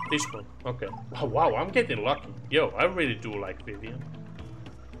 This one. Okay. Wow, I'm getting lucky. Yo, I really do like Vivian.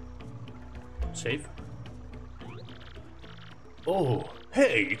 Save. Oh,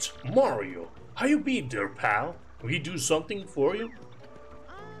 hey, it's Mario. How you been there, pal? We do something for you?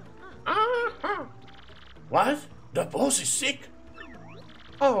 What? The boss is sick?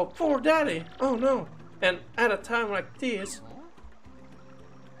 Oh, poor daddy. Oh no. And at a time like this...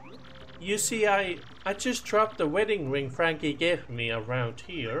 You see, I just dropped the wedding ring Frankie gave me around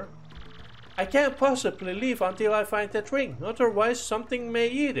here. I can't possibly leave until I find that ring, otherwise something may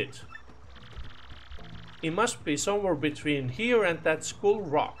eat it. It must be somewhere between here and that school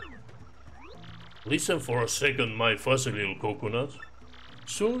rock. Listen for a second, my fuzzy little coconut.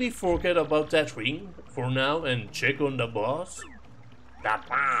 Solely forget about that ring for now and check on the boss. The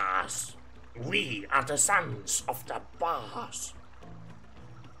boss! We are the sons of the boss.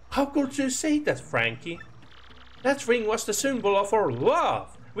 How could you say that, Frankie? That ring was the symbol of our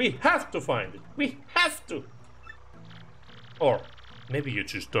love. We have to find it. We have to. Or maybe you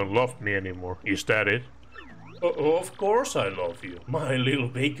just don't love me anymore. Is that it? Of course I love you, my little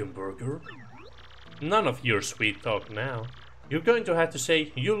bacon burger. None of your sweet talk now. You're going to have to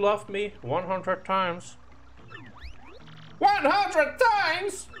say you love me 100 times. 100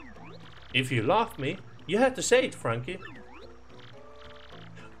 times? If you love me, you have to say it, Frankie.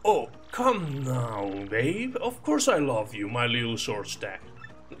 Oh, come now, babe. Of course I love you, my little short stack.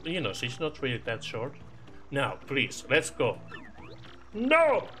 You know, she's not really that short. Now, please, let's go.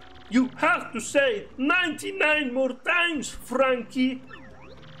 No! You have to say it 99 more times, Frankie.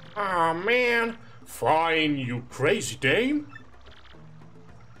 Ah, man. Fine, you crazy dame.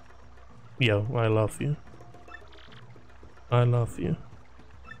 Yo, I love you. I love you.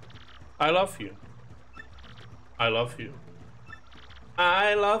 I love you. I love you.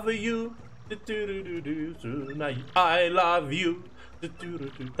 I love you. I love you.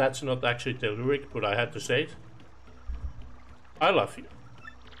 That's not actually the lyric, but I had to say it. I love you.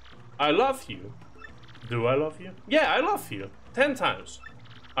 I love you. Do I love you? Yeah, I love you. 10 times.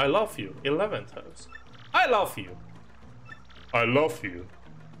 I love you. 11 times. I love you. I love you.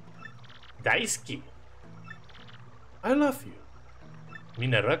 Daisuki. I love you.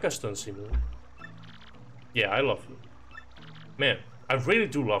 Minä rakastan sinua. Yeah, I love you. Man, I really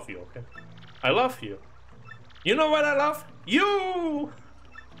do love you, okay? I love you. You know what I love? You!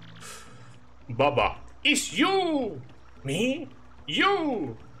 Baba, it's you! Me?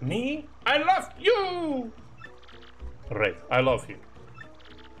 You! Me? I love you! Right, I love you.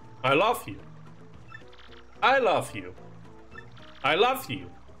 I love you. I love you. I love you.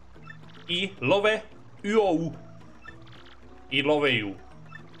 I love you. I love you.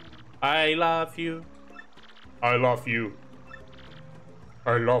 I love you. I love you.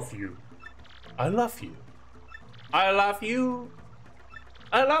 I love you. I love you. I love you.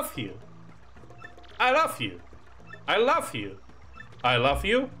 I love you. I love you. I love you. I love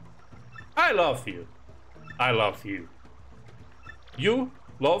you. I love you. I love you. You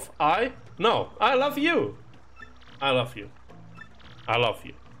love I? No, I love you. I love you. I love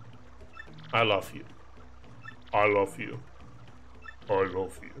you. I love you. I love you. I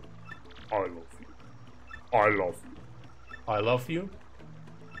love you. I love you. I love you. I love you.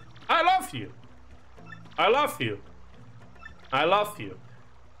 I love you. I love you. I love you.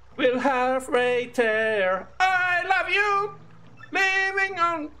 We'll have right there. I love you. Living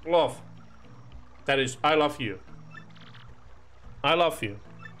on love. That is, I love you. I love you.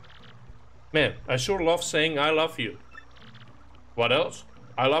 Man, I sure love saying I love you. What else?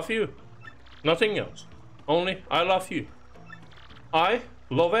 I love you. Nothing else. Only I love you. I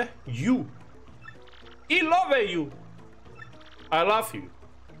love you. I love you. I love you.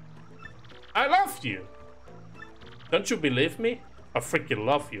 I love you. Don't you believe me? I freaking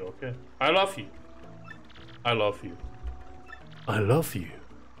love you, okay? I love you. I love you. I love you.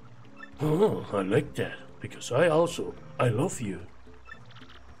 Oh, I like that. Because I love you. I love you.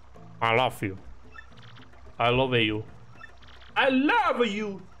 I love you. I love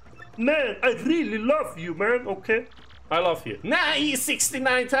you. Man, I really love you, man, okay? I love you. Nah, he's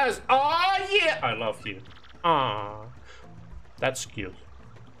 69,000. Oh, yeah. I love you. Ah, that's cute.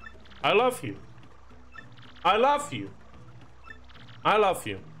 I love you. I love you. I love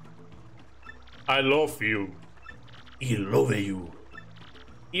you. I love you. I love you.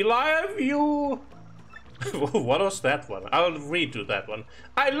 I love you. What was that one? I'll redo that one.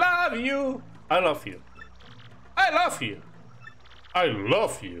 I love you. I love you. I love you. I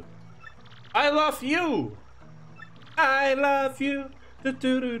love you. I love you. I love you.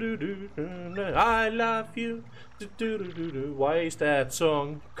 I love you. Why is that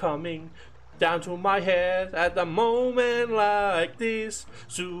song coming down to my head at a moment like this?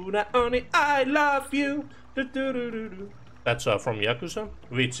 Sooner only I love you. That's from Yakuza,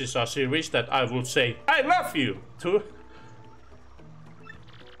 which is a series that I would say I love you to.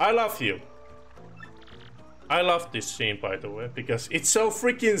 I love you. I love this scene, by the way, because it's so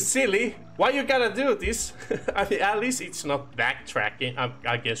freaking silly. Why you gotta do this? I mean, at least it's not backtracking.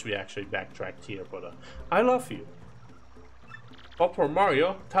 I guess we actually backtracked here, but I love you. Super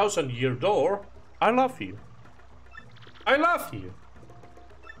Mario, 1000-Year Door. I love you. I love you.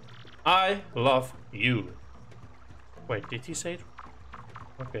 I love you. Wait, did he say it?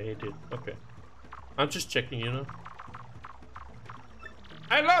 Okay, he did. Okay. I'm just checking, you know.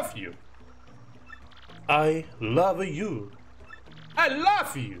 I love you. I love you. I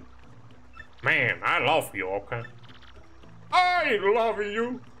love you. Man, I love you, okay? I love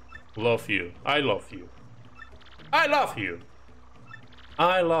you. Love you. I love you. I love you.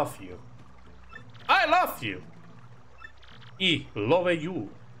 I love you. I love you. I love you.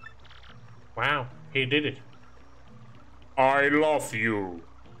 Wow, he did it. I love you.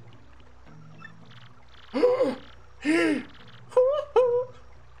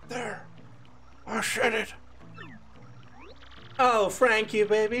 There. I said it. Oh, Frankie,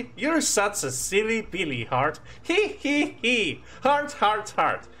 baby, you're such a silly Billy Heart. Hee hee hee. Heart, heart,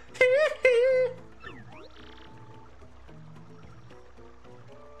 heart. Hee hee.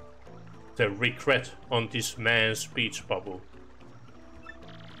 The regret on this man's speech bubble.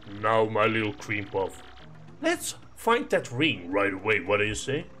 Now, my little cream puff. Let's find that ring right away, what do you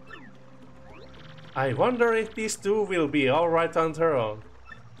say? I wonder if these two will be alright on their own.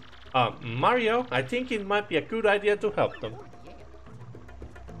 Mario, I think it might be a good idea to help them.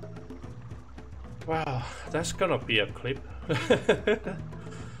 Wow, that's gonna be a clip.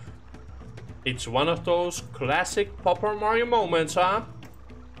 It's one of those classic Super Mario moments, huh?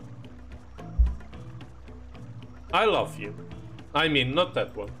 I love you. I mean, not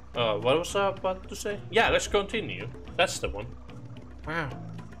that one. What was I about to say? Yeah, let's continue. That's the one. Wow.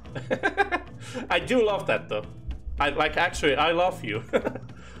 I do love that though. Actually, I love you.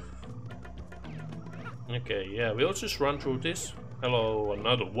 Okay, yeah, we'll just run through this. Hello,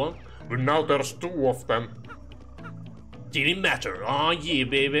 another one. But now there's two of them. Didn't matter. Oh yeah,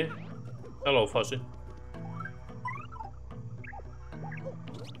 baby. Hello, Fuzzy.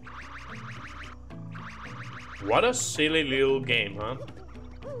 What a silly little game, huh?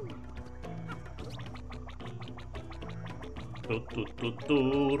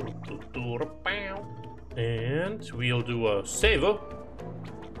 And we'll do a saver.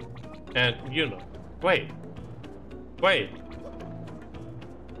 And you know, wait, Wait.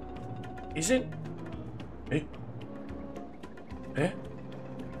 Isn't... Eh? Eh?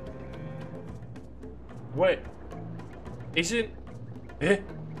 Wait. Isn't... Eh?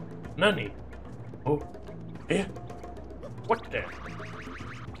 Nani? Oh. Eh? What the?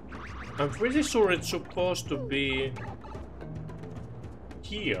 I'm pretty sure it's supposed to be...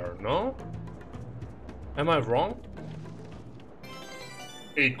 here, no? Am I wrong?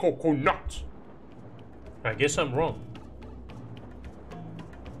 A coconut! I guess I'm wrong.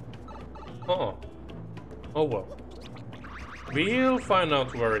 Oh. Oh well. We'll find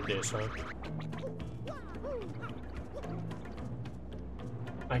out where it is, huh?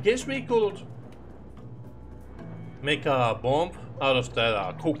 I guess we could make a bomb out of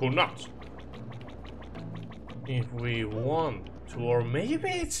that coconut. If we want to, or maybe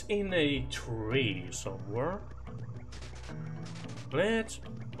it's in a tree somewhere. Let's,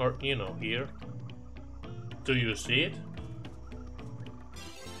 or you know, here. Do you see it?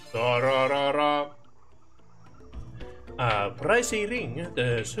 Da-ra-ra-ra. A pricey ring,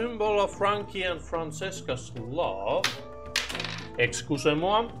 the symbol of Frankie and Francesca's love.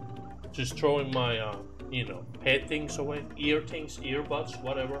 Excusez-moi, just throwing my, you know, head things away, ear things, earbuds,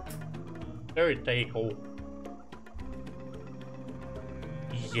 whatever. There they go.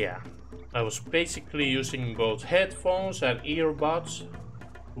 Yeah, I was basically using both headphones and earbuds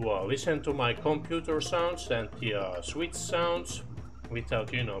to listen to my computer sounds and the switch sounds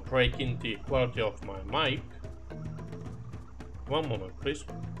without, you know, breaking the quality of my mic. One moment, please.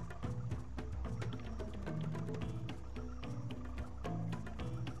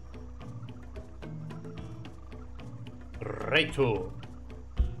 Righto.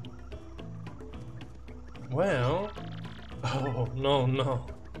 Well, oh no.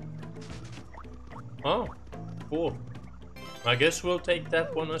 Oh, cool. I guess we'll take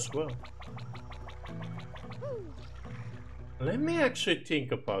that one as well. Let me actually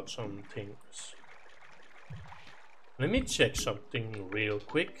think about some things. Let me check something real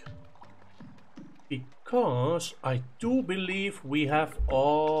quick. Because I do believe we have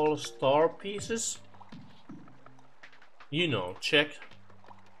all star pieces. You know, checked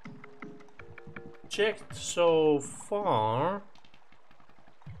so far.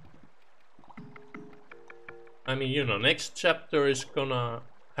 I mean, you know, next chapter is gonna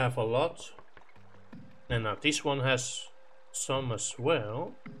have a lot. And this one has some as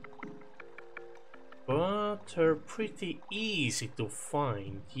well. But they're pretty easy to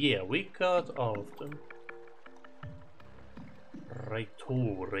find. Yeah, we got all of them.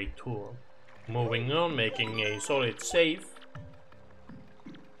 Righto. Moving on, making a solid save.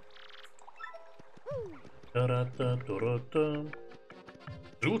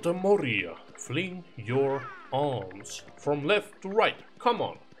 Ruta Moria, fling your arms from left to right. Come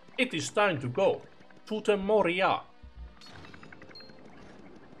on, it is time to go. Tuta Moria.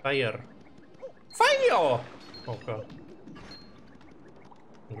 Fire. Fire! Oh god.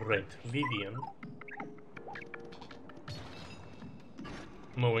 Great, Vivian.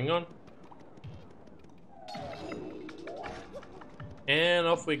 Moving on. And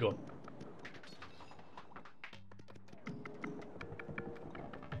off we go.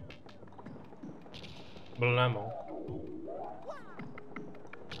 Blammo.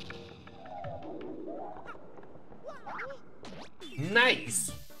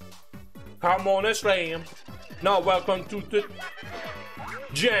 Nice! Come on, a slam. Now welcome to the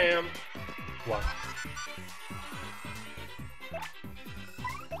jam. What?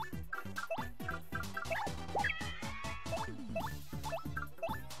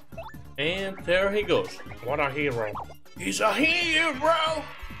 And there he goes. What a hero. He's a hero!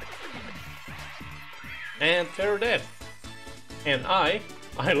 And they're dead. And I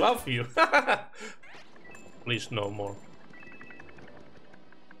love you. Please no more.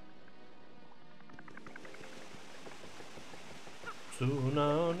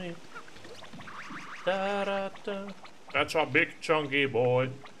 Tsunami. Da, da, da. That's a big chunky boy.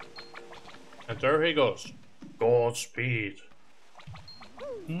 And there he goes. Godspeed.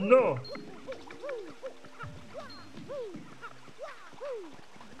 No.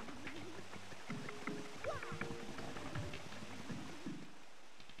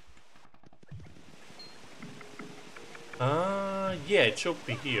 Yeah, it should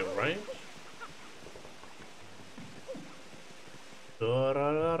be here, right?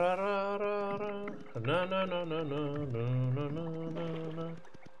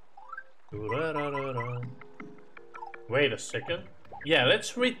 Wait a second. Yeah,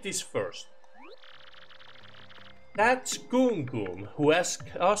 let's read this first. That's Goom Goom, who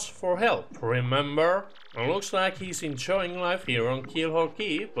asked us for help, remember? It looks like he's enjoying life here on Keelhaul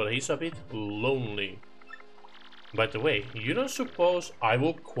Key, but he's a bit lonely. By the way, you don't suppose I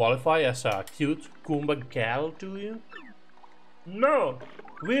will qualify as a cute Goomba gal, do you? No,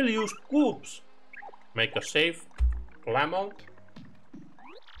 we'll use Goops. Make a save. Clamont.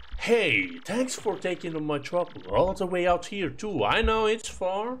 Hey, thanks for taking on my trouble all the way out here too. I know it's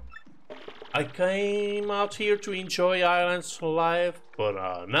far. I came out here to enjoy Island's life, but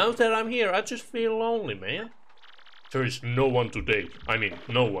now that I'm here, I just feel lonely, man. There is no one to date. I mean,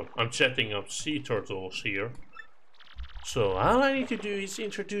 no one. I'm chatting up sea turtles here. So all I need to do is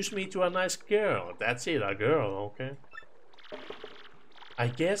introduce me to a nice girl. That's it, a girl, okay? I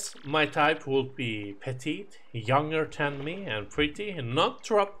guess my type would be petite, younger than me, and pretty, and not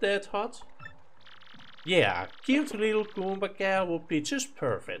drop dead hot. Yeah, a cute little Goomba gal would be just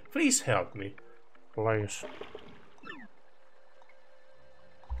perfect. Please help me. Please.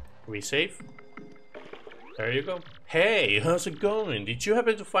 We save? There you go. Hey, how's it going? Did you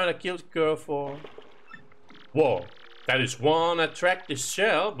happen to find a cute girl for... Whoa, that is one attractive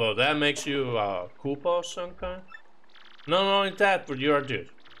shell, but that makes you a Koopa or some kind? No, not only that, but you're a dude.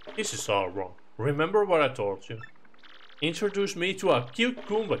 This is all wrong. Remember what I told you? Introduce me to a cute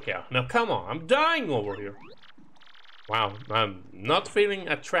Goomba gal. Now come on, I'm dying over here. Wow, I'm not feeling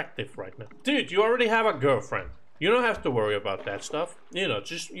attractive right now. Dude, you already have a girlfriend. You don't have to worry about that stuff. You know,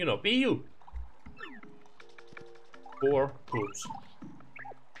 just, you know, be you. 4 Goops.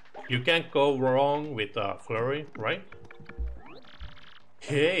 You can't go wrong with a flurry, right?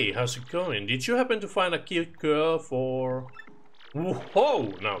 Hey, how's it going? Did you happen to find a cute girl for...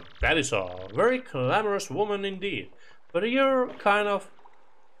 Whoa, now that is a very glamorous woman indeed. But you're kind of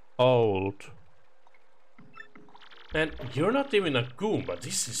old. And you're not even a Goomba.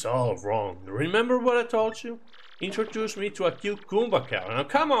 This is all wrong. Remember what I told you? Introduce me to a cute Goomba gal. Now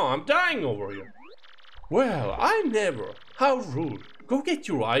come on, I'm dying over here. Well, I never. How rude. Go get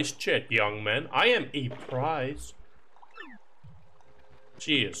your eyes checked, young man. I am a prize.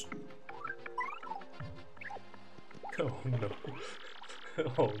 Cheers. Oh no.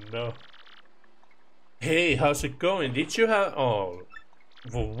 Oh no. Hey, how's it going? Did you have... Oh.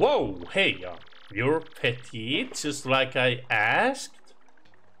 Whoa, hey, you're petite, just like I asked?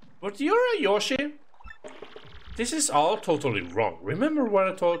 But you're a Yoshi. This is all totally wrong. Remember what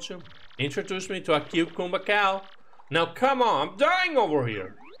I told you? Introduce me to a cute Goomba gal. Now come on, I'm dying over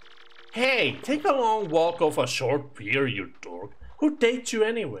here. Hey, take a long walk off a short pier, you dork. Who dates you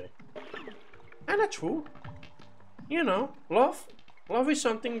anyway? And that's true. You know, love is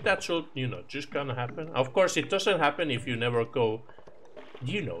something that should, you know, just gonna happen. Of course, it doesn't happen if you never go,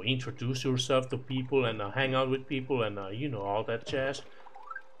 you know, introduce yourself to people and hang out with people and, you know, all that jazz.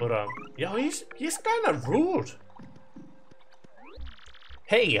 But, yeah, he's kind of rude.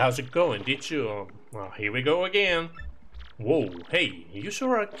 Hey, how's it going? Did you, here we go again. Whoa, hey, you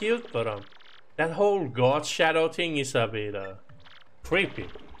sure are cute, but, that whole god shadow thing is a bit, creepy.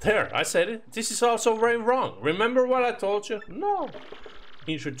 There, I said it. This is also very wrong. Remember what I told you? No.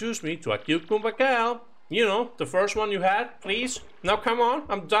 Introduce me to a cute Goomba gal. You know, the first one you had, please. Now come on,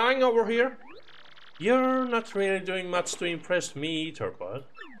 I'm dying over here. You're not really doing much to impress me either, bud.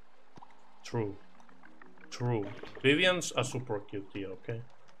 True. True. Vivian's a super cutie, okay?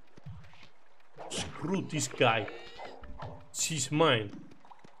 Screw this guy. She's mine.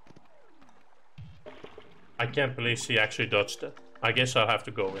 I can't believe she actually dodged that. I guess I'll have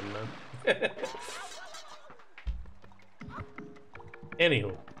to go in now.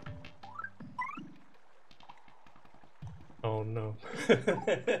 Anywho. Oh no.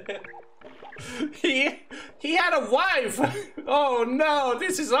 He had a wife! Oh no,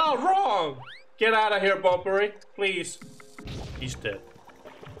 this is all wrong! Get out of here, Bumpery, please. He's dead.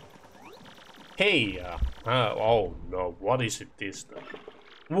 Hey, oh no, what is it this time?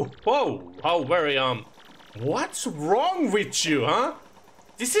 Whoa, how very, what's wrong with you, huh?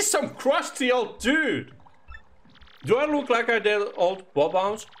 This is some crusty old dude. Do I look like I did old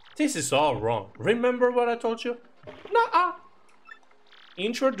bob-ombs? This is all wrong. Remember what I told you? Nuh-uh.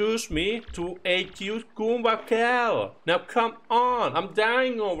 Introduce me to a cute Goomba gal. Now come on, I'm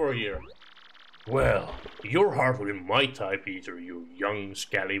dying over here. Well, you're hardly my type either, you young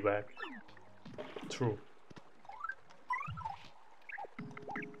scallywag. True.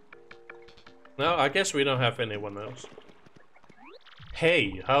 No, I guess we don't have anyone else.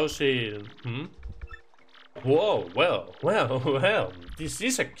 Hey, how's it? Whoa, well, this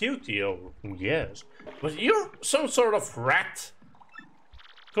is a cutie, oh, yes. But you're some sort of rat.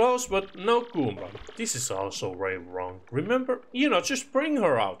 Close, but no Goomba. This is also very wrong. Remember, you know, just bring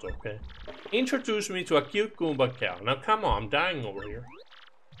her out, okay? Introduce me to a cute Goomba gal. Now come on, I'm dying over here.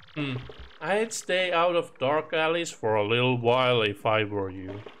 I'd stay out of dark alleys for a little while if I were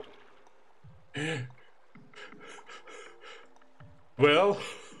you. Well,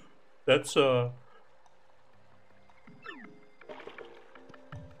 that's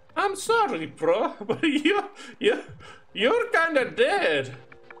I'm sorry, bro, but you're kinda dead.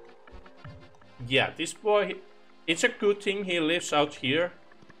 Yeah, this boy, it's a good thing he lives out here,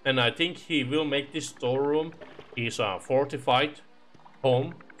 and I think he will make this storeroom his fortified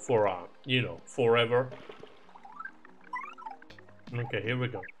home for you know, forever. Okay, here we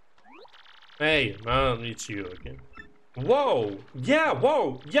go. Hey, man, it's you again. Whoa! Yeah,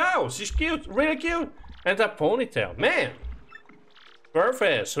 whoa! Yo, she's cute, really cute! And that ponytail, man!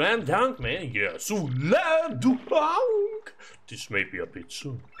 Perfect, slam dunk, man. Yeah, slam dunk! This may be a bit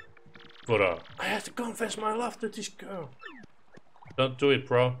soon. But, I have to confess my love to this girl. Don't do it,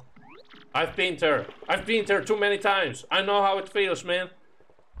 bro. I've been there. I've been there too many times. I know how it feels, man.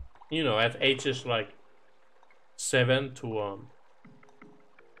 You know, at ages like 7 to,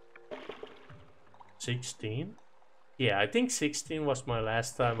 16? Yeah, I think 16 was my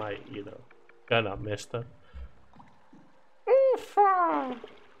last time I, you know, kinda messed up.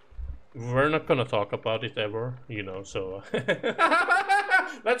 We're not gonna talk about it ever, you know, so...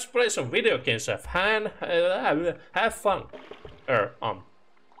 Let's play some video games, have fun.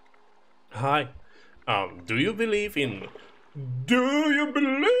 Hi. Do you believe in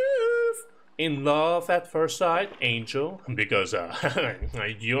love at first sight, Angel? Because,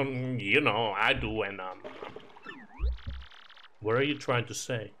 you know, I do, and, what are you trying to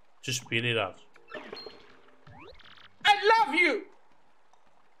say? Just spit it out. I love you!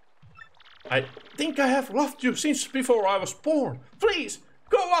 I think I have loved you since before I was born. Please,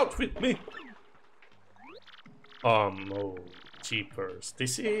 go out with me. Oh, jeepers.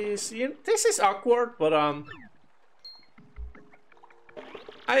 This is awkward, but, I'm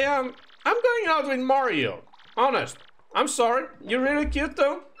going out with Mario. Honest. I'm sorry. You're really cute,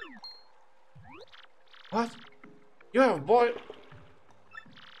 though. What? You have a boy...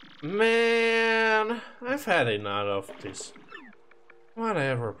 Man, I've had enough of this.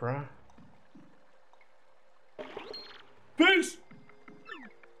 Whatever, bro. Peace!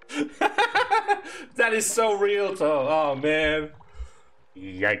 That is so real, though. Oh, man.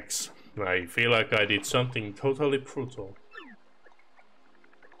 Yikes. I feel like I did something totally brutal.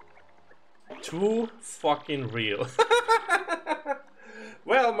 Too fucking real.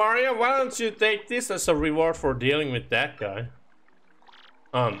 Well, Mario, why don't you take this as a reward for dealing with that guy?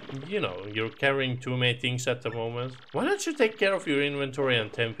 You know, you're carrying too many things at the moment. Why don't you take care of your inventory and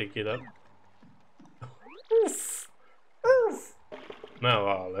then pick it up? Oof. Oof.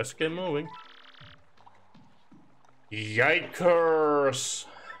 Now, let's get moving. Yikers!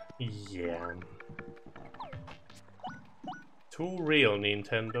 Yeah. Too real,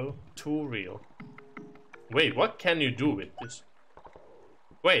 Nintendo. Too real. Wait, what can you do with this?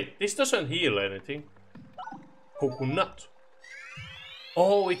 Wait, this doesn't heal anything. Coconut.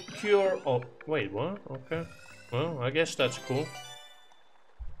 Oh, it cure. Oh, wait, what? Okay. Well, I guess that's cool.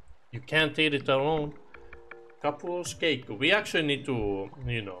 You can't eat it alone. Couples cake. We actually need to,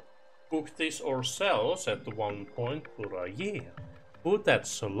 you know, cook this ourselves at one point. But yeah, food that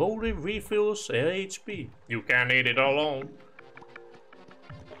slowly refills HP. You can't eat it alone.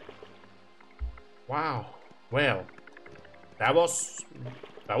 Wow. Well, that was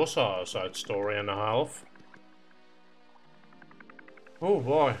a side story and a half. Oh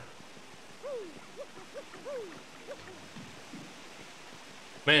boy.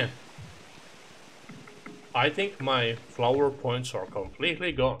 Man. I think my flower points are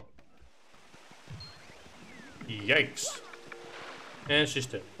completely gone. Yikes. And she's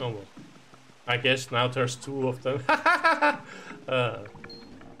dead. Oh well. I guess now there's two of them.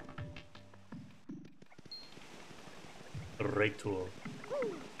 Great tool.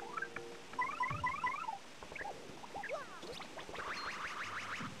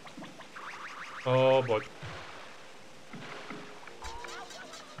 Oh boy.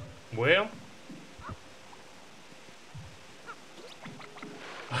 Well.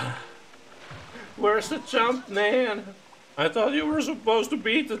 Where's the jump, man? I thought you were supposed to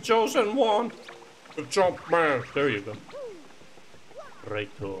be the chosen one. The jump man. There you go.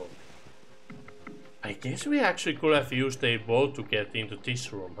 Great tool. I guess we actually could have used a boat to get into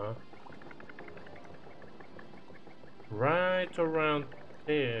this room, huh? Right around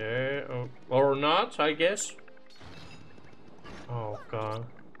there. Or not, I guess. Oh god.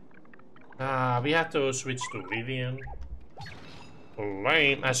 We have to switch to Vivian.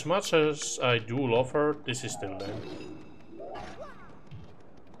 Lame. As much as I do love her, this is still lame.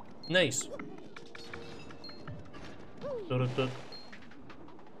 Nice.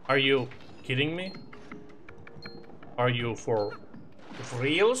 Are you kidding me? Are you for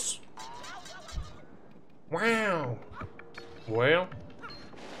reals? Wow. Well,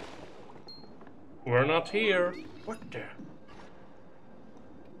 we're not here. What the?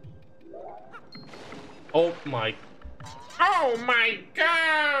 Oh my. Oh my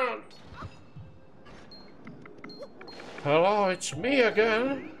god! Hello, it's me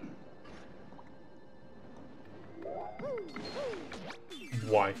again.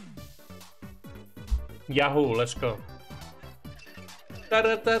 Why? Yahoo, let's go. Da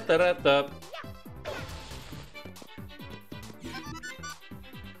da da da da da.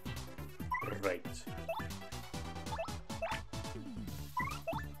 Right.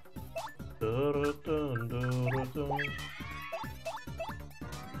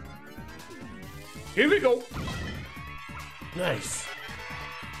 Here we go. Nice.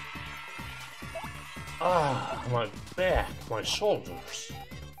 Ah, my back, my shoulders.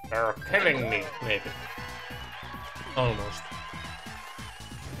 They're killing me, maybe. Almost.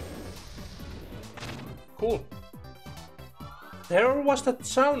 Cool. There was that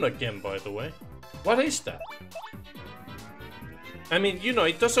sound again, by the way. What is that? I mean, you know,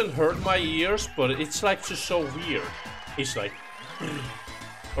 it doesn't hurt my ears, but it's like just so weird. It's like...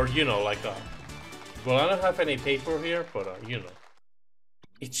 or, you know, like a... Well, I don't have any paper here, but, you know.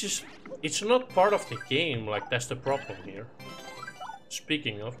 It's just... It's not part of the game, like, that's the problem here.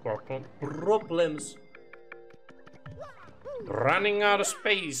 Speaking of problems. Running out of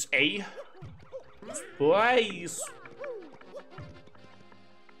space, eh? Space!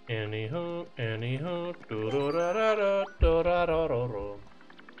 Anyhow,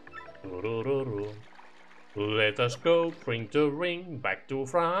 let us go bring the ring back to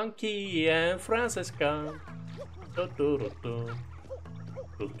Frankie and Francesca.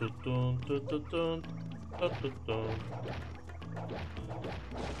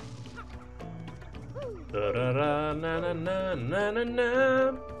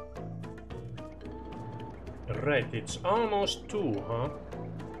 Right, it's almost 2, huh?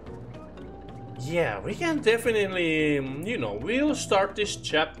 Yeah, we can definitely, you know, we'll start this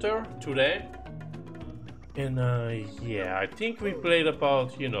chapter today. And yeah, I think we played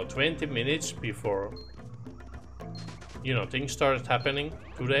about, you know, 20 minutes before, you know, things started happening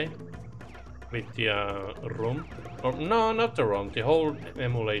today with the room. Or no, not the room, the whole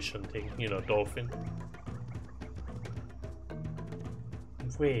emulation thing, you know, Dolphin.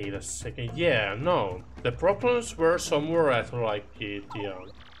 Wait a second, yeah, no, the problems were somewhere at like the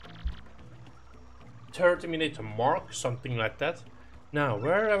 30-minute mark, something like that. Now,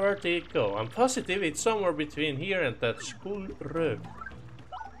 wherever they go, I'm positive it's somewhere between here and that school road.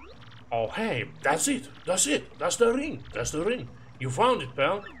 Oh, hey, that's it, that's the ring, You found it,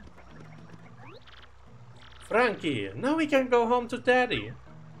 pal. Frankie, now we can go home to Daddy.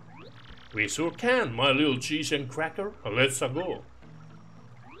 We sure can, my little cheese and cracker. Let's go.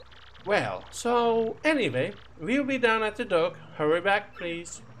 Well, so anyway, we'll be down at the dock. Hurry back,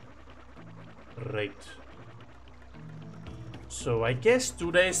 please. Right. So I guess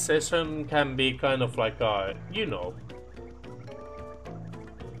today's session can be kind of like a, you know.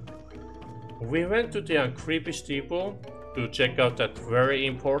 We went to the creepy steeple to check out that very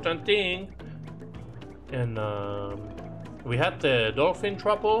important thing. And we had the dolphin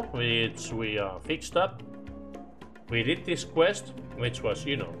trouble, which we fixed up. We did this quest, which was,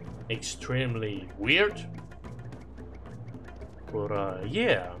 you know, extremely weird. But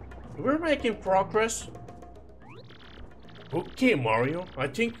yeah, we're making progress. Okay, Mario, I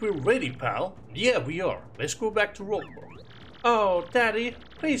think we're ready, pal. Yeah, we are. Let's go back to Rockport. Oh, Daddy,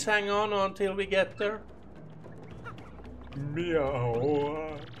 please hang on until we get there.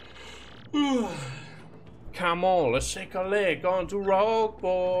 Meow. Come on, let's take a leg onto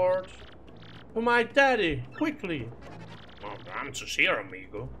Rockport. To my daddy, quickly. Oh, I'm just here,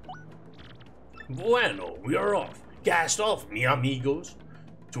 amigo. Bueno, we are off. Cast off, mi amigos.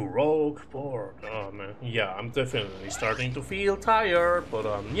 To Rockport. Oh man, yeah, I'm definitely starting to feel tired, but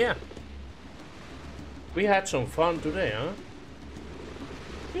yeah. We had some fun today, huh?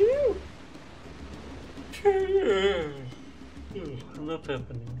 Not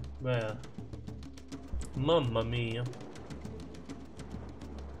happening. Well, mamma mia.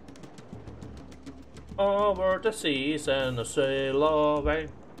 Over the seas and sail away.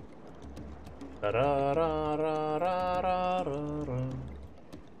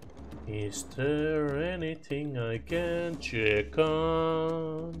 Is there anything I can check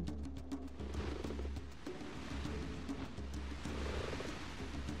on?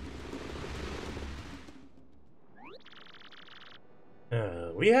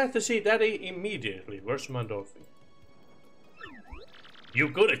 We have to see Daddy immediately. Where's my dolphin? You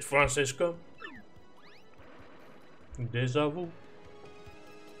got it, Francisco. Deja vu.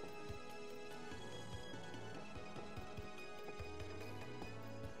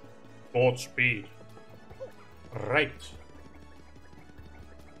 Board speed. Right.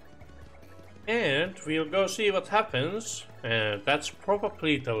 And we'll go see what happens. And that's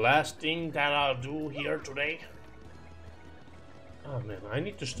probably the last thing that I'll do here today. Oh man, I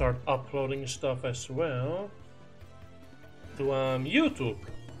need to start uploading stuff as well to YouTube.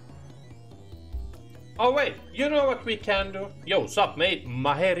 Oh wait, you know what we can do? Yo, sup mate,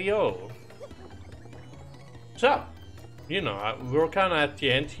 Maherio. Sup? You know, we're kinda at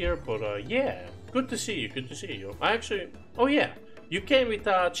the end here, but yeah. Good to see you, good to see you. I actually... Oh yeah, you came with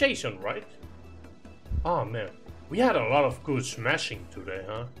Jason, right? Oh man, we had a lot of good smashing today,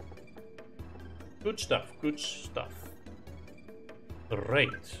 huh? Good stuff, good stuff.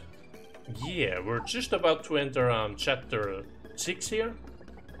 Right. Yeah, we're just about to enter chapter 6 here.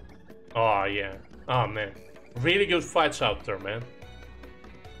 Oh yeah. Oh man. Really good fights out there, man.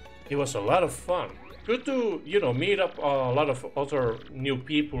 It was a lot of fun. Good to, you know, meet up a lot of other new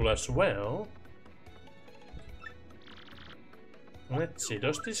people as well. Let's see,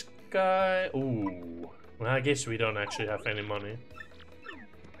 does this guy... Ooh. I guess we don't actually have any money.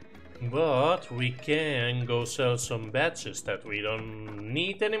 But we can go sell some badges that we don't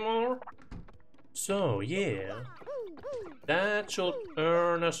need anymore. So yeah, that should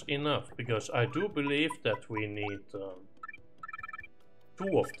earn us enough, because I do believe that we need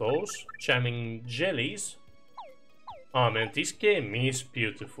 2 of those jamming jellies. Oh man, this game is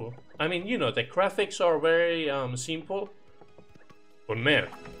beautiful. I mean, you know, the graphics are very simple, but man,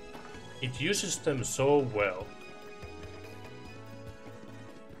 it uses them so well.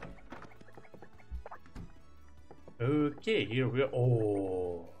 Okay, here we are.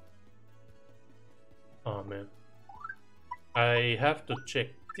 Oh. Oh man. I have to check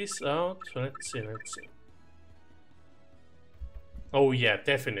this out. Let's see, let's see. Oh yeah,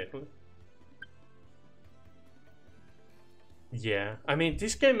 definitely. Yeah, I mean,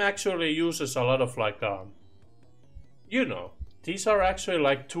 this game actually uses a lot of like, you know, these are actually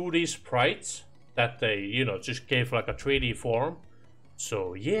like 2D sprites that they, you know, just gave like a 3D form.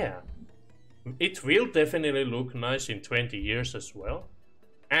 So yeah. It will definitely look nice in 20 years as well.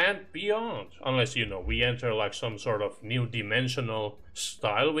 And beyond. Unless, you know, we enter like some sort of new dimensional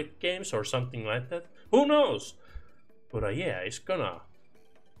style with games or something like that. Who knows? But yeah, it's gonna...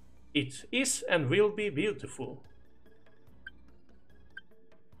 It is and will be beautiful.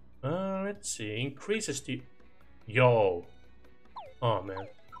 Let's see. Increases the... Yo. Oh man.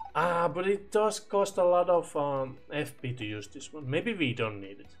 But it does cost a lot of FP to use this one. Maybe we don't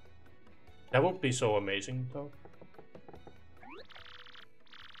need it. That would be so amazing, though.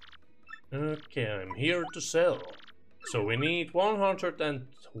 Okay, I'm here to sell. So we need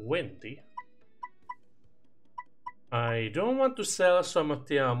 120. I don't want to sell some of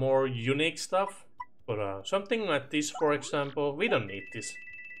the more unique stuff, but something like this, for example, we don't need this.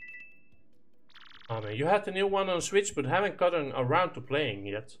 I mean, you had the new one on Switch, but haven't gotten around to playing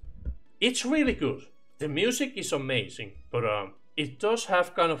yet. It's really good. The music is amazing, but it does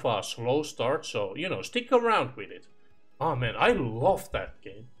have kind of a slow start, so, you know, stick around with it. Oh man, I love that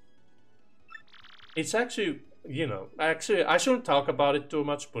game. It's actually, you know, actually, I shouldn't talk about it too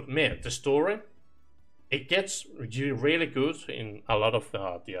much, but man, the story, it gets really good in a lot of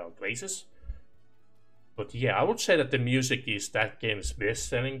the places. But yeah, I would say that the music is that game's best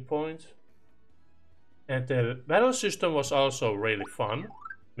selling point. And the battle system was also really fun.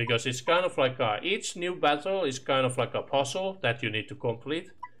 Because it's kind of like each new battle is kind of like a puzzle that you need to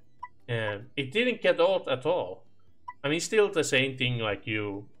complete. And it didn't get old at all. I mean, still the same thing, like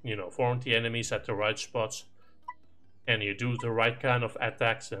you know, form the enemies at the right spots. And you do the right kind of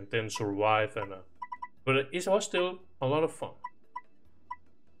attacks and then survive. And but it was still a lot of fun.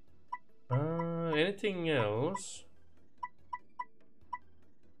 Anything else?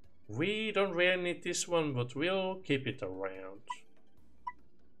 We don't really need this one, but we'll keep it around.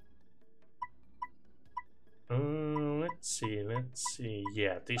 Let's see.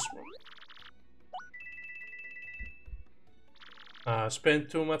 Yeah, this one. Spent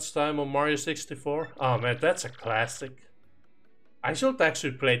too much time on Mario 64. Oh man, that's a classic. I should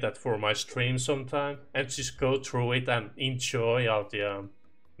actually play that for my stream sometime and just go through it and enjoy all the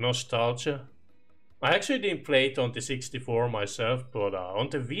nostalgia. I actually didn't play it on the 64 myself, but on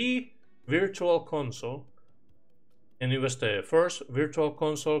the Wii Virtual Console. And it was the first Virtual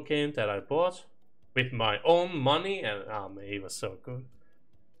Console game that I bought with my own money, and oh man, it was so good.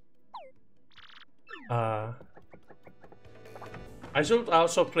 I should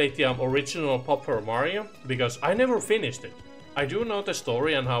also play the original Paper Mario, because I never finished it. I do know the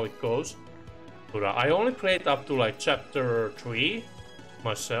story and how it goes, but I only played up to like chapter 3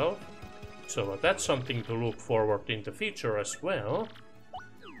 myself, so that's something to look forward in the future as well.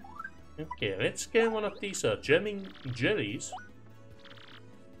 Okay, let's get one of these gemming jellies.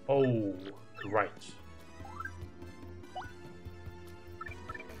 Oh, right.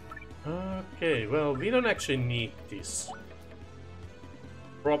 Okay, well, we don't actually need this.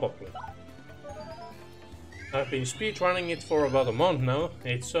 Probably. I've been speedrunning it for about a month now.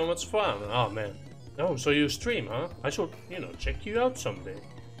 It's so much fun. Oh man. Oh, so you stream, huh? I should, you know, check you out someday.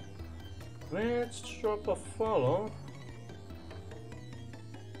 Let's drop a follow.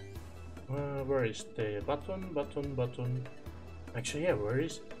 Where is the button? Actually, yeah, where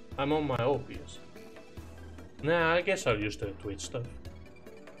is it? I'm on my OBS. Nah, I guess I'll use the Twitch stuff.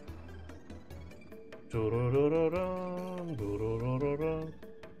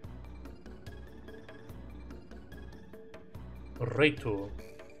 Reto.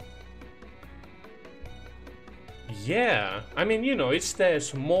 Yeah, I mean, you know, it's the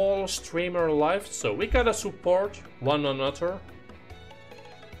small streamer life, so we gotta support one another.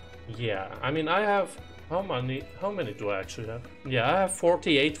 Yeah, I mean, I have how many do I actually have? Yeah, I have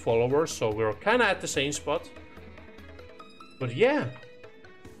 48 followers, so we're kind of at the same spot. But yeah.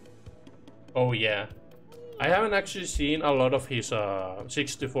 Oh yeah. I haven't actually seen a lot of his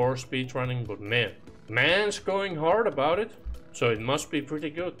 64 speedrunning, but man's going hard about it. So it must be pretty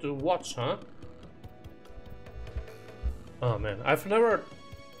good to watch, huh? Oh man, I've never,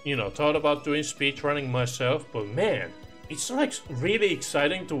 you know, thought about doing speedrunning myself, but man, it's like really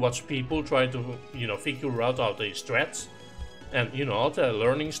exciting to watch people try to, you know, figure out all the strats and, you know, all the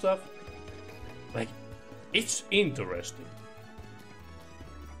learning stuff. Like, it's interesting.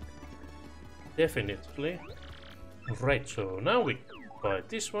 Definitely. Right, so now we buy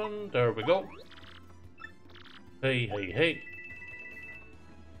this one. There we go. Hey, hey, hey.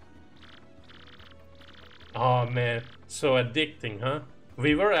 Oh man, so addicting, huh?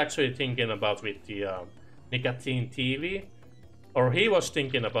 We were actually thinking about with the nicotine TV, or he was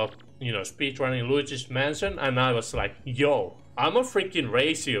thinking about, you know, speedrunning Luigi's Mansion, and I was like, yo, I'm a freaking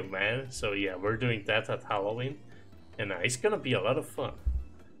race you, man. So yeah, we're doing that at Halloween, and it's gonna be a lot of fun.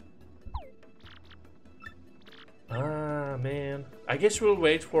 Ah man, I guess we'll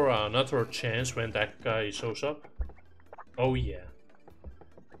wait for another chance when that guy shows up. Oh yeah.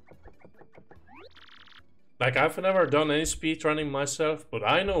 Like, I've never done any speedrunning myself, but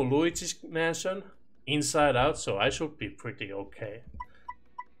I know Luigi's Mansion inside out, so I should be pretty okay.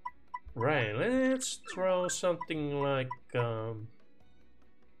 Right, let's throw something like,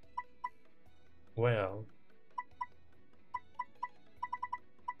 well...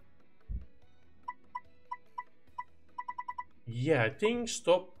 Yeah, I think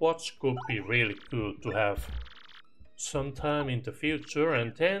stopwatch could be really good to have sometime in the future,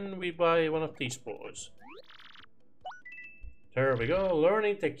 and then we buy one of these boys. There we go,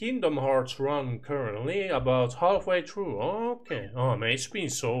 learning the Kingdom Hearts run currently, about halfway through. Okay, oh man, it's been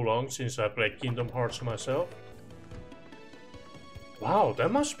so long since I played Kingdom Hearts myself. Wow, that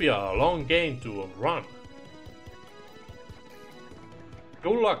must be a long game to run.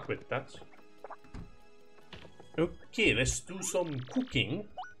 Good luck with that. Okay, let's do some cooking.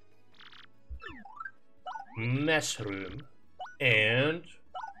 Mushroom and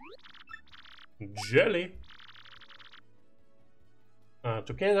jelly.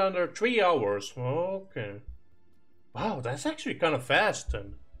 To get under 3 hours. Okay. Wow, that's actually kind of fast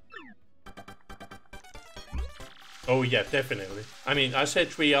then. Oh yeah, definitely. I mean, I said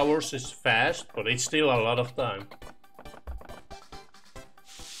 3 hours is fast, but it's still a lot of time.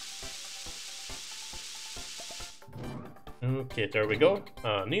 Okay, there we go.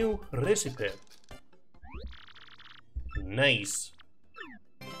 A new recipe. Nice.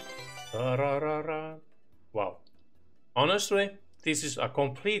 Wow. Honestly, this is a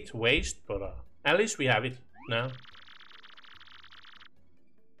complete waste, but at least we have it now.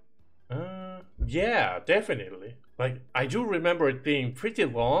 Yeah, definitely. Like, I do remember it being pretty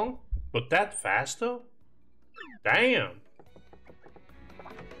long, but that fast though? Damn.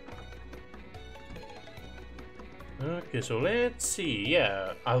 Okay, so let's see.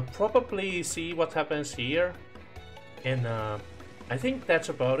 Yeah, I'll probably see what happens here. And I think that's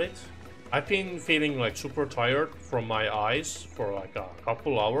about it. I've been feeling like super tired from my eyes for like a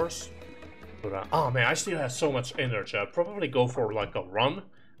couple hours. But oh man, I still have so much energy. I'll probably go for like a run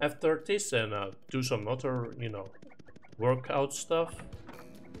after this and do some other, you know, workout stuff.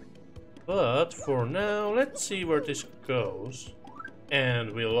 But for now, let's see where this goes.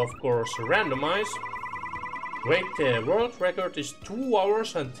 And we'll of course randomize. Wait, the world record is 2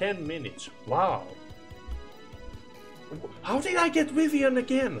 hours and 10 minutes. Wow. How did I get Vivian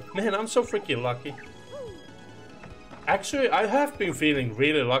again? Man, I'm so freaking lucky. Actually, I have been feeling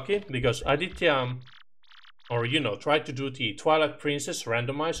really lucky because I did the, or you know, tried to do the Twilight Princess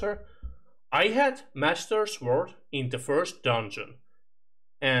randomizer. I had Master Sword in the first dungeon,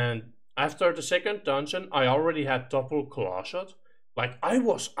 and after the second dungeon, I already had double claw shot. Like, I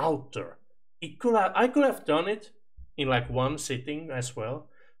was out there. I could have done it in like one sitting as well.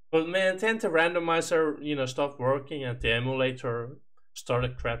 But man, then the randomizer, you know, stopped working and the emulator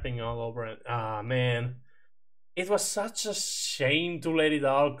started crapping all over it. Ah, man. It was such a shame to let it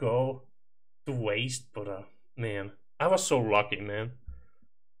all go to waste, but man, I was so lucky, man.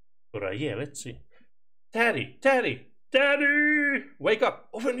 But yeah, let's see. Daddy, Daddy, Daddy! Wake up!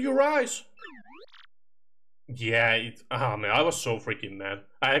 Open your eyes! Yeah, man, I was so freaking mad.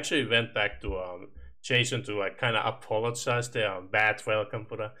 I actually went back to Jason to like kind of apologize the bad welcome,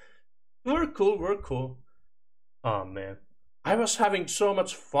 but we're cool, we're cool. Oh man, I was having so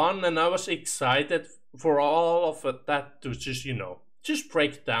much fun and I was excited for all of that to just, you know, just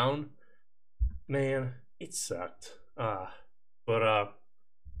break down. Man, it sucked. But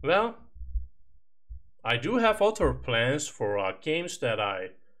well, I do have other plans for games that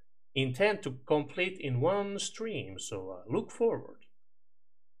I intend to complete in one stream, so look forward.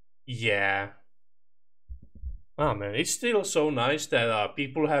 Yeah. Oh man, it's still so nice that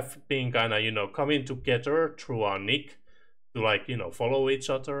people have been kind of, you know, coming together through Nick to like, you know, follow each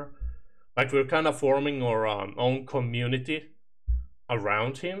other. Like we're kind of forming our own community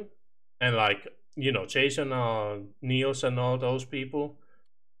around him. And like, you know, Jason, Niels and all those people.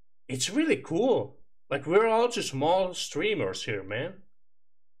 It's really cool. Like we're all just small streamers here, man.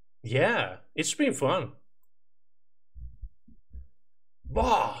 Yeah, it's been fun.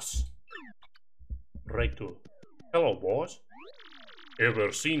 Boss! Right to. Hello, boss.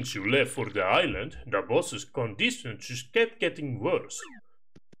 Ever since you left for the island, the boss's condition just kept getting worse.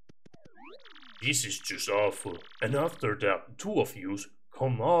 This is just awful. And after the two of yous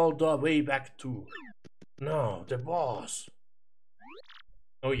come all the way back to... No, the boss.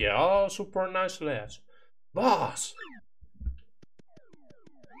 Oh yeah, all super nice lads. Boss!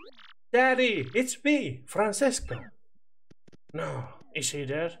 Daddy, it's me, Francesca. No, is he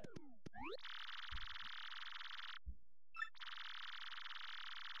dead?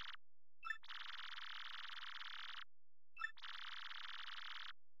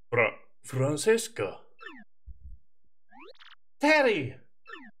 Francesca. Daddy!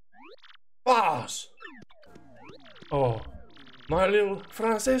 Boss! Oh, my little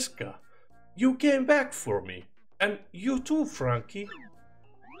Francesca. You came back for me. And you too, Frankie.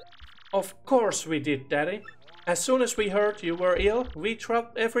 Of course we did, Daddy. As soon as we heard you were ill, we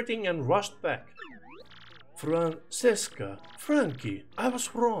dropped everything and rushed back. Francesca, Frankie, I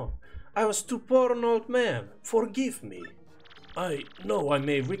was wrong. I was too poor an old man. Forgive me. I know I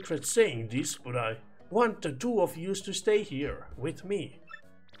may regret saying this, but I want the two of you to stay here with me.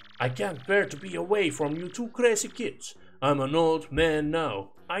 I can't bear to be away from you two crazy kids. I'm an old man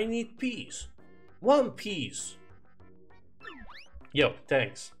now. I need peace. One piece. Yo,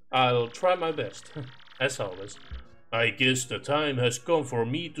 thanks. I'll try my best, as always. I guess the time has come for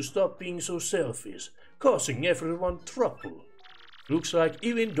me to stop being so selfish, causing everyone trouble. Looks like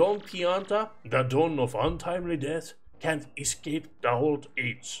even Don Pianta, the dawn of untimely death, can't escape the old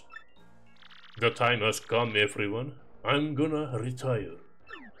age. The time has come, everyone. I'm gonna retire.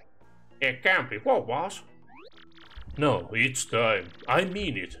 It can't be what, boss? No, it's time. I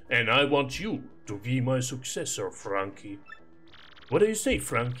mean it, and I want you to be my successor, Frankie. What do you say,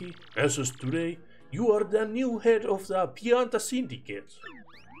 Frankie? As of today, you are the new head of the Pianta Syndicate.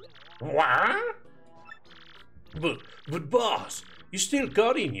 What? But boss, you still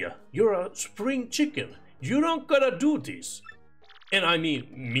got in ya. You're a spring chicken. You don't gotta do this. And I mean,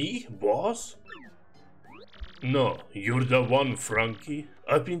 me, boss? No, you're the one, Frankie.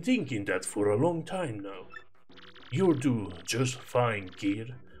 I've been thinking that for a long time now. You'll do just fine,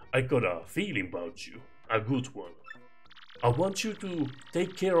 kid. I got a feeling about you. A good one. I want you to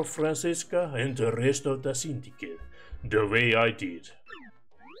take care of Francesca and the rest of the syndicate, the way I did.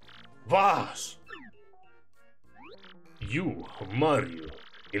 Boss! You, Mario,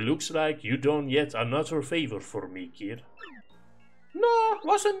 it looks like you done yet another favor for me, kid. No,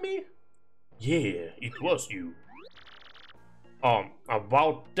 wasn't me. Yeah, it was you.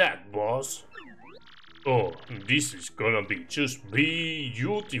 About that, boss. Oh, this is gonna be just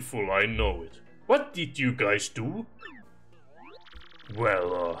beautiful, I know it. What did you guys do?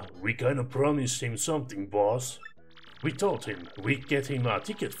 Well, we kinda promised him something, boss. We told him we'd get him a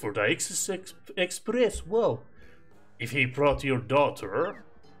ticket for the Express. Whoa. If he brought your daughter...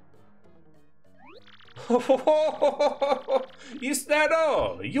 Is that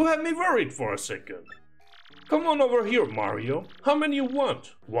all? You had me worried for a second. Come on over here, Mario. How many you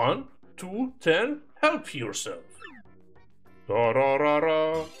want? 1, 2, 10? Help yourself.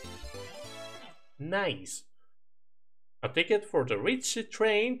 Da-ra-ra-ra. Nice. A ticket for the Ritzy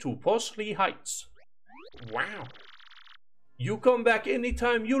train to Posley Heights. Wow. You come back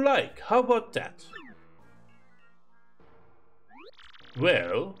anytime you like, how about that?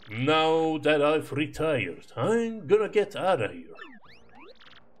 Well, now that I've retired, I'm gonna get out of here.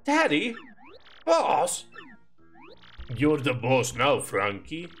 Daddy? Boss? You're the boss now,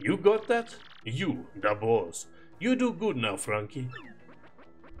 Frankie. You got that? You, the boss. You do good now, Frankie.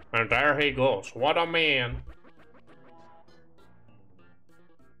 And there he goes. What a man.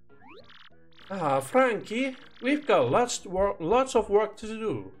 Frankie, we've got lots of work to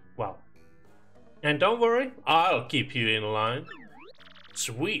do. Well, and don't worry, I'll keep you in line.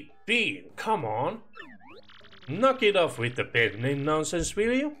 Sweet bean, come on. Knock it off with the pet name nonsense,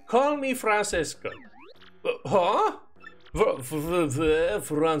 will you? Call me Francesca. Huh?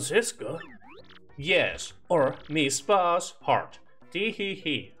 Francesca? Yes, or Miss Boss Heart.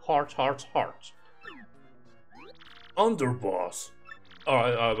 Tee-hee-hee, heart, heart, heart. Underboss.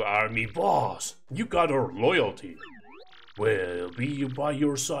 Army boss, you got our loyalty. We'll be by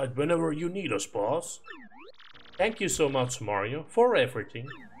your side whenever you need us, boss. Thank you so much, Mario, for everything.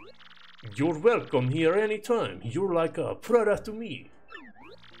 You're welcome here anytime. You're like a brother to me.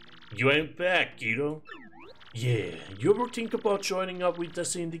 You ain't back, kiddo. Yeah, you ever think about joining up with the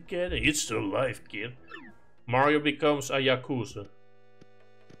syndicate? It's the life, kid. Mario becomes a Yakuza.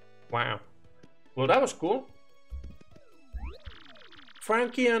 Wow. Well, that was cool.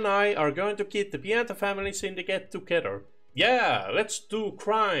 Frankie and I are going to keep the Pianta family syndicate together. Yeah, let's do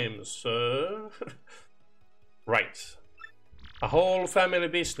crimes. Right. A whole family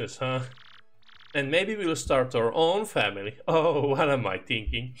business, huh? And maybe we'll start our own family. Oh, what am I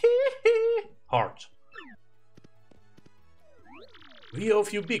thinking? Heart. We owe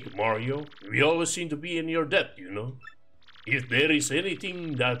you big, Mario. We always seem to be in your debt, you know. If there is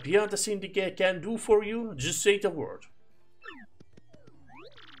anything that Pianta Syndicate can do for you, just say the word.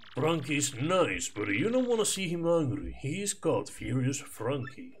 Frankie's nice, but you don't want to see him angry. He's called Furious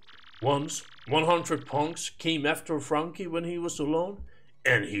Frankie. Once, 100 punks came after Frankie when he was alone,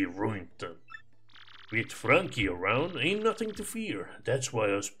 and he ruined them. With Frankie around, ain't nothing to fear. That's why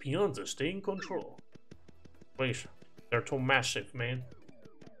us Pianta stay in control. Please, they're too massive, man.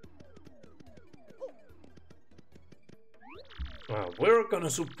 Well, we're gonna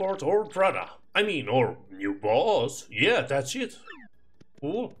support our brother. I mean, our new boss. Yeah, that's it.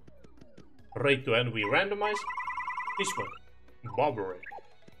 Cool. Rate to end, we randomize this one, Bobbery,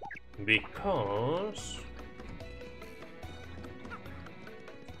 because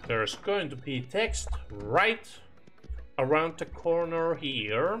there's going to be text right around the corner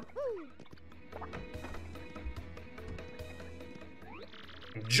here.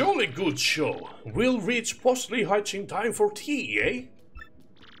 Jolly good show. We'll reach Posley Heights in time for tea, eh?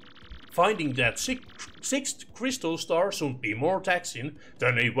 Finding that sixth crystal star shouldn't be more taxing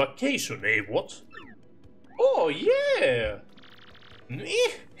than a vacation, eh, what? Oh, yeah!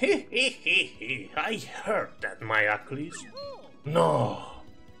 I heard that, my Atleast. No.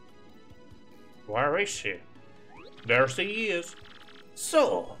 Where is she? There she is.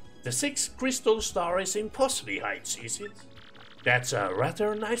 So, the sixth crystal star is in Posley Heights, is it? That's a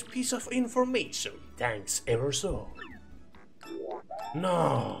rather nice piece of information. Thanks ever so.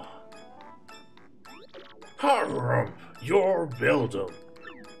 No. Harump, your builder.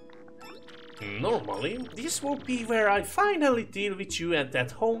 Normally, this would be where I finally deal with you and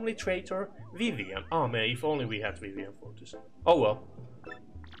that homely traitor, Vivian. Oh man, if only we had Vivian for this. Oh well.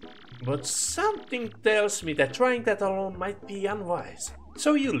 But something tells me that trying that alone might be unwise.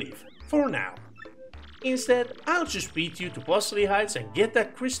 So you leave, for now. Instead, I'll just beat you to Posley Heights and get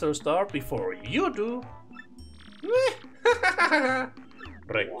that crystal star before you do.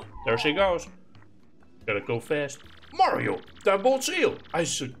 Right, there she goes. Gotta go fast. Mario, that boat's ill. I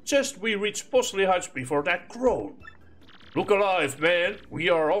suggest we reach Posley Heights before that crone. Look alive, man. We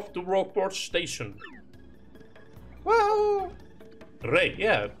are off to Rockport Station. Whoa! Right,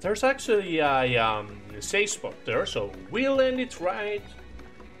 yeah, there's actually a safe spot there, so we'll end it right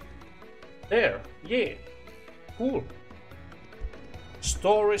there. Yeah, cool.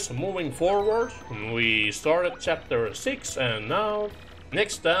 Stories moving forward. We started chapter 6 and now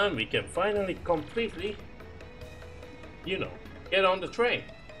next time we can finally completely, you know, get on the train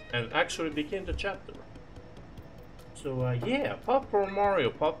and actually begin the chapter. So yeah, Paper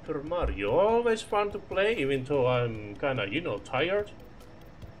Mario, always fun to play even though I'm kinda, you know, tired.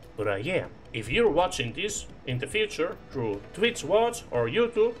 But yeah, if you're watching this in the future through Twitch Watch or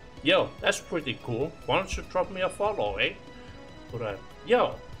YouTube, yo, that's pretty cool. Why don't you drop me a follow, eh? But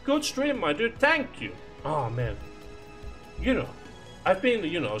yo, good stream, my dude, thank you. Oh man, you know, I've been,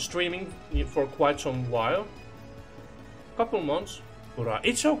 you know, streaming for quite some while, couple months, but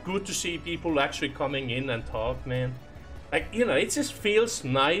it's so good to see people actually coming in and talk, man. Like, you know, it just feels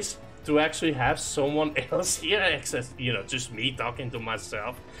nice to actually have someone else here, except, you know, just me talking to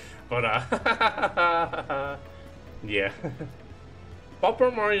myself. But yeah,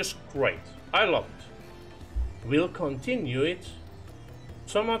 Paper Mario's great. I love it. We'll continue it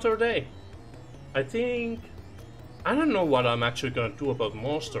some other day. I think I don't know what I'm actually gonna do about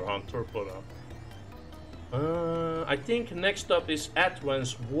Monster Hunter, but I think next up is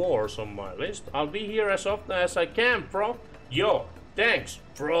Advance Wars on my list. I'll be here as often as I can, bro. Yo, thanks,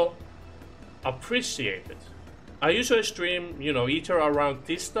 bro. Appreciate it. I usually stream, you know, either around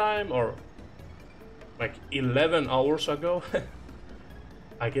this time or like 11 hours ago.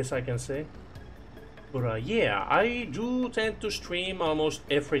 I guess I can say. But yeah, I do tend to stream almost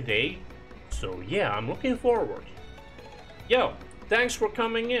every day. So yeah, I'm looking forward. Yo, thanks for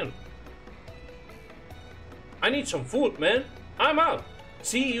coming in. I need some food, man. I'm out.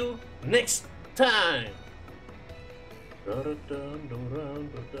 See you next time. Na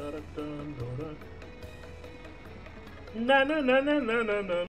na na na na na na.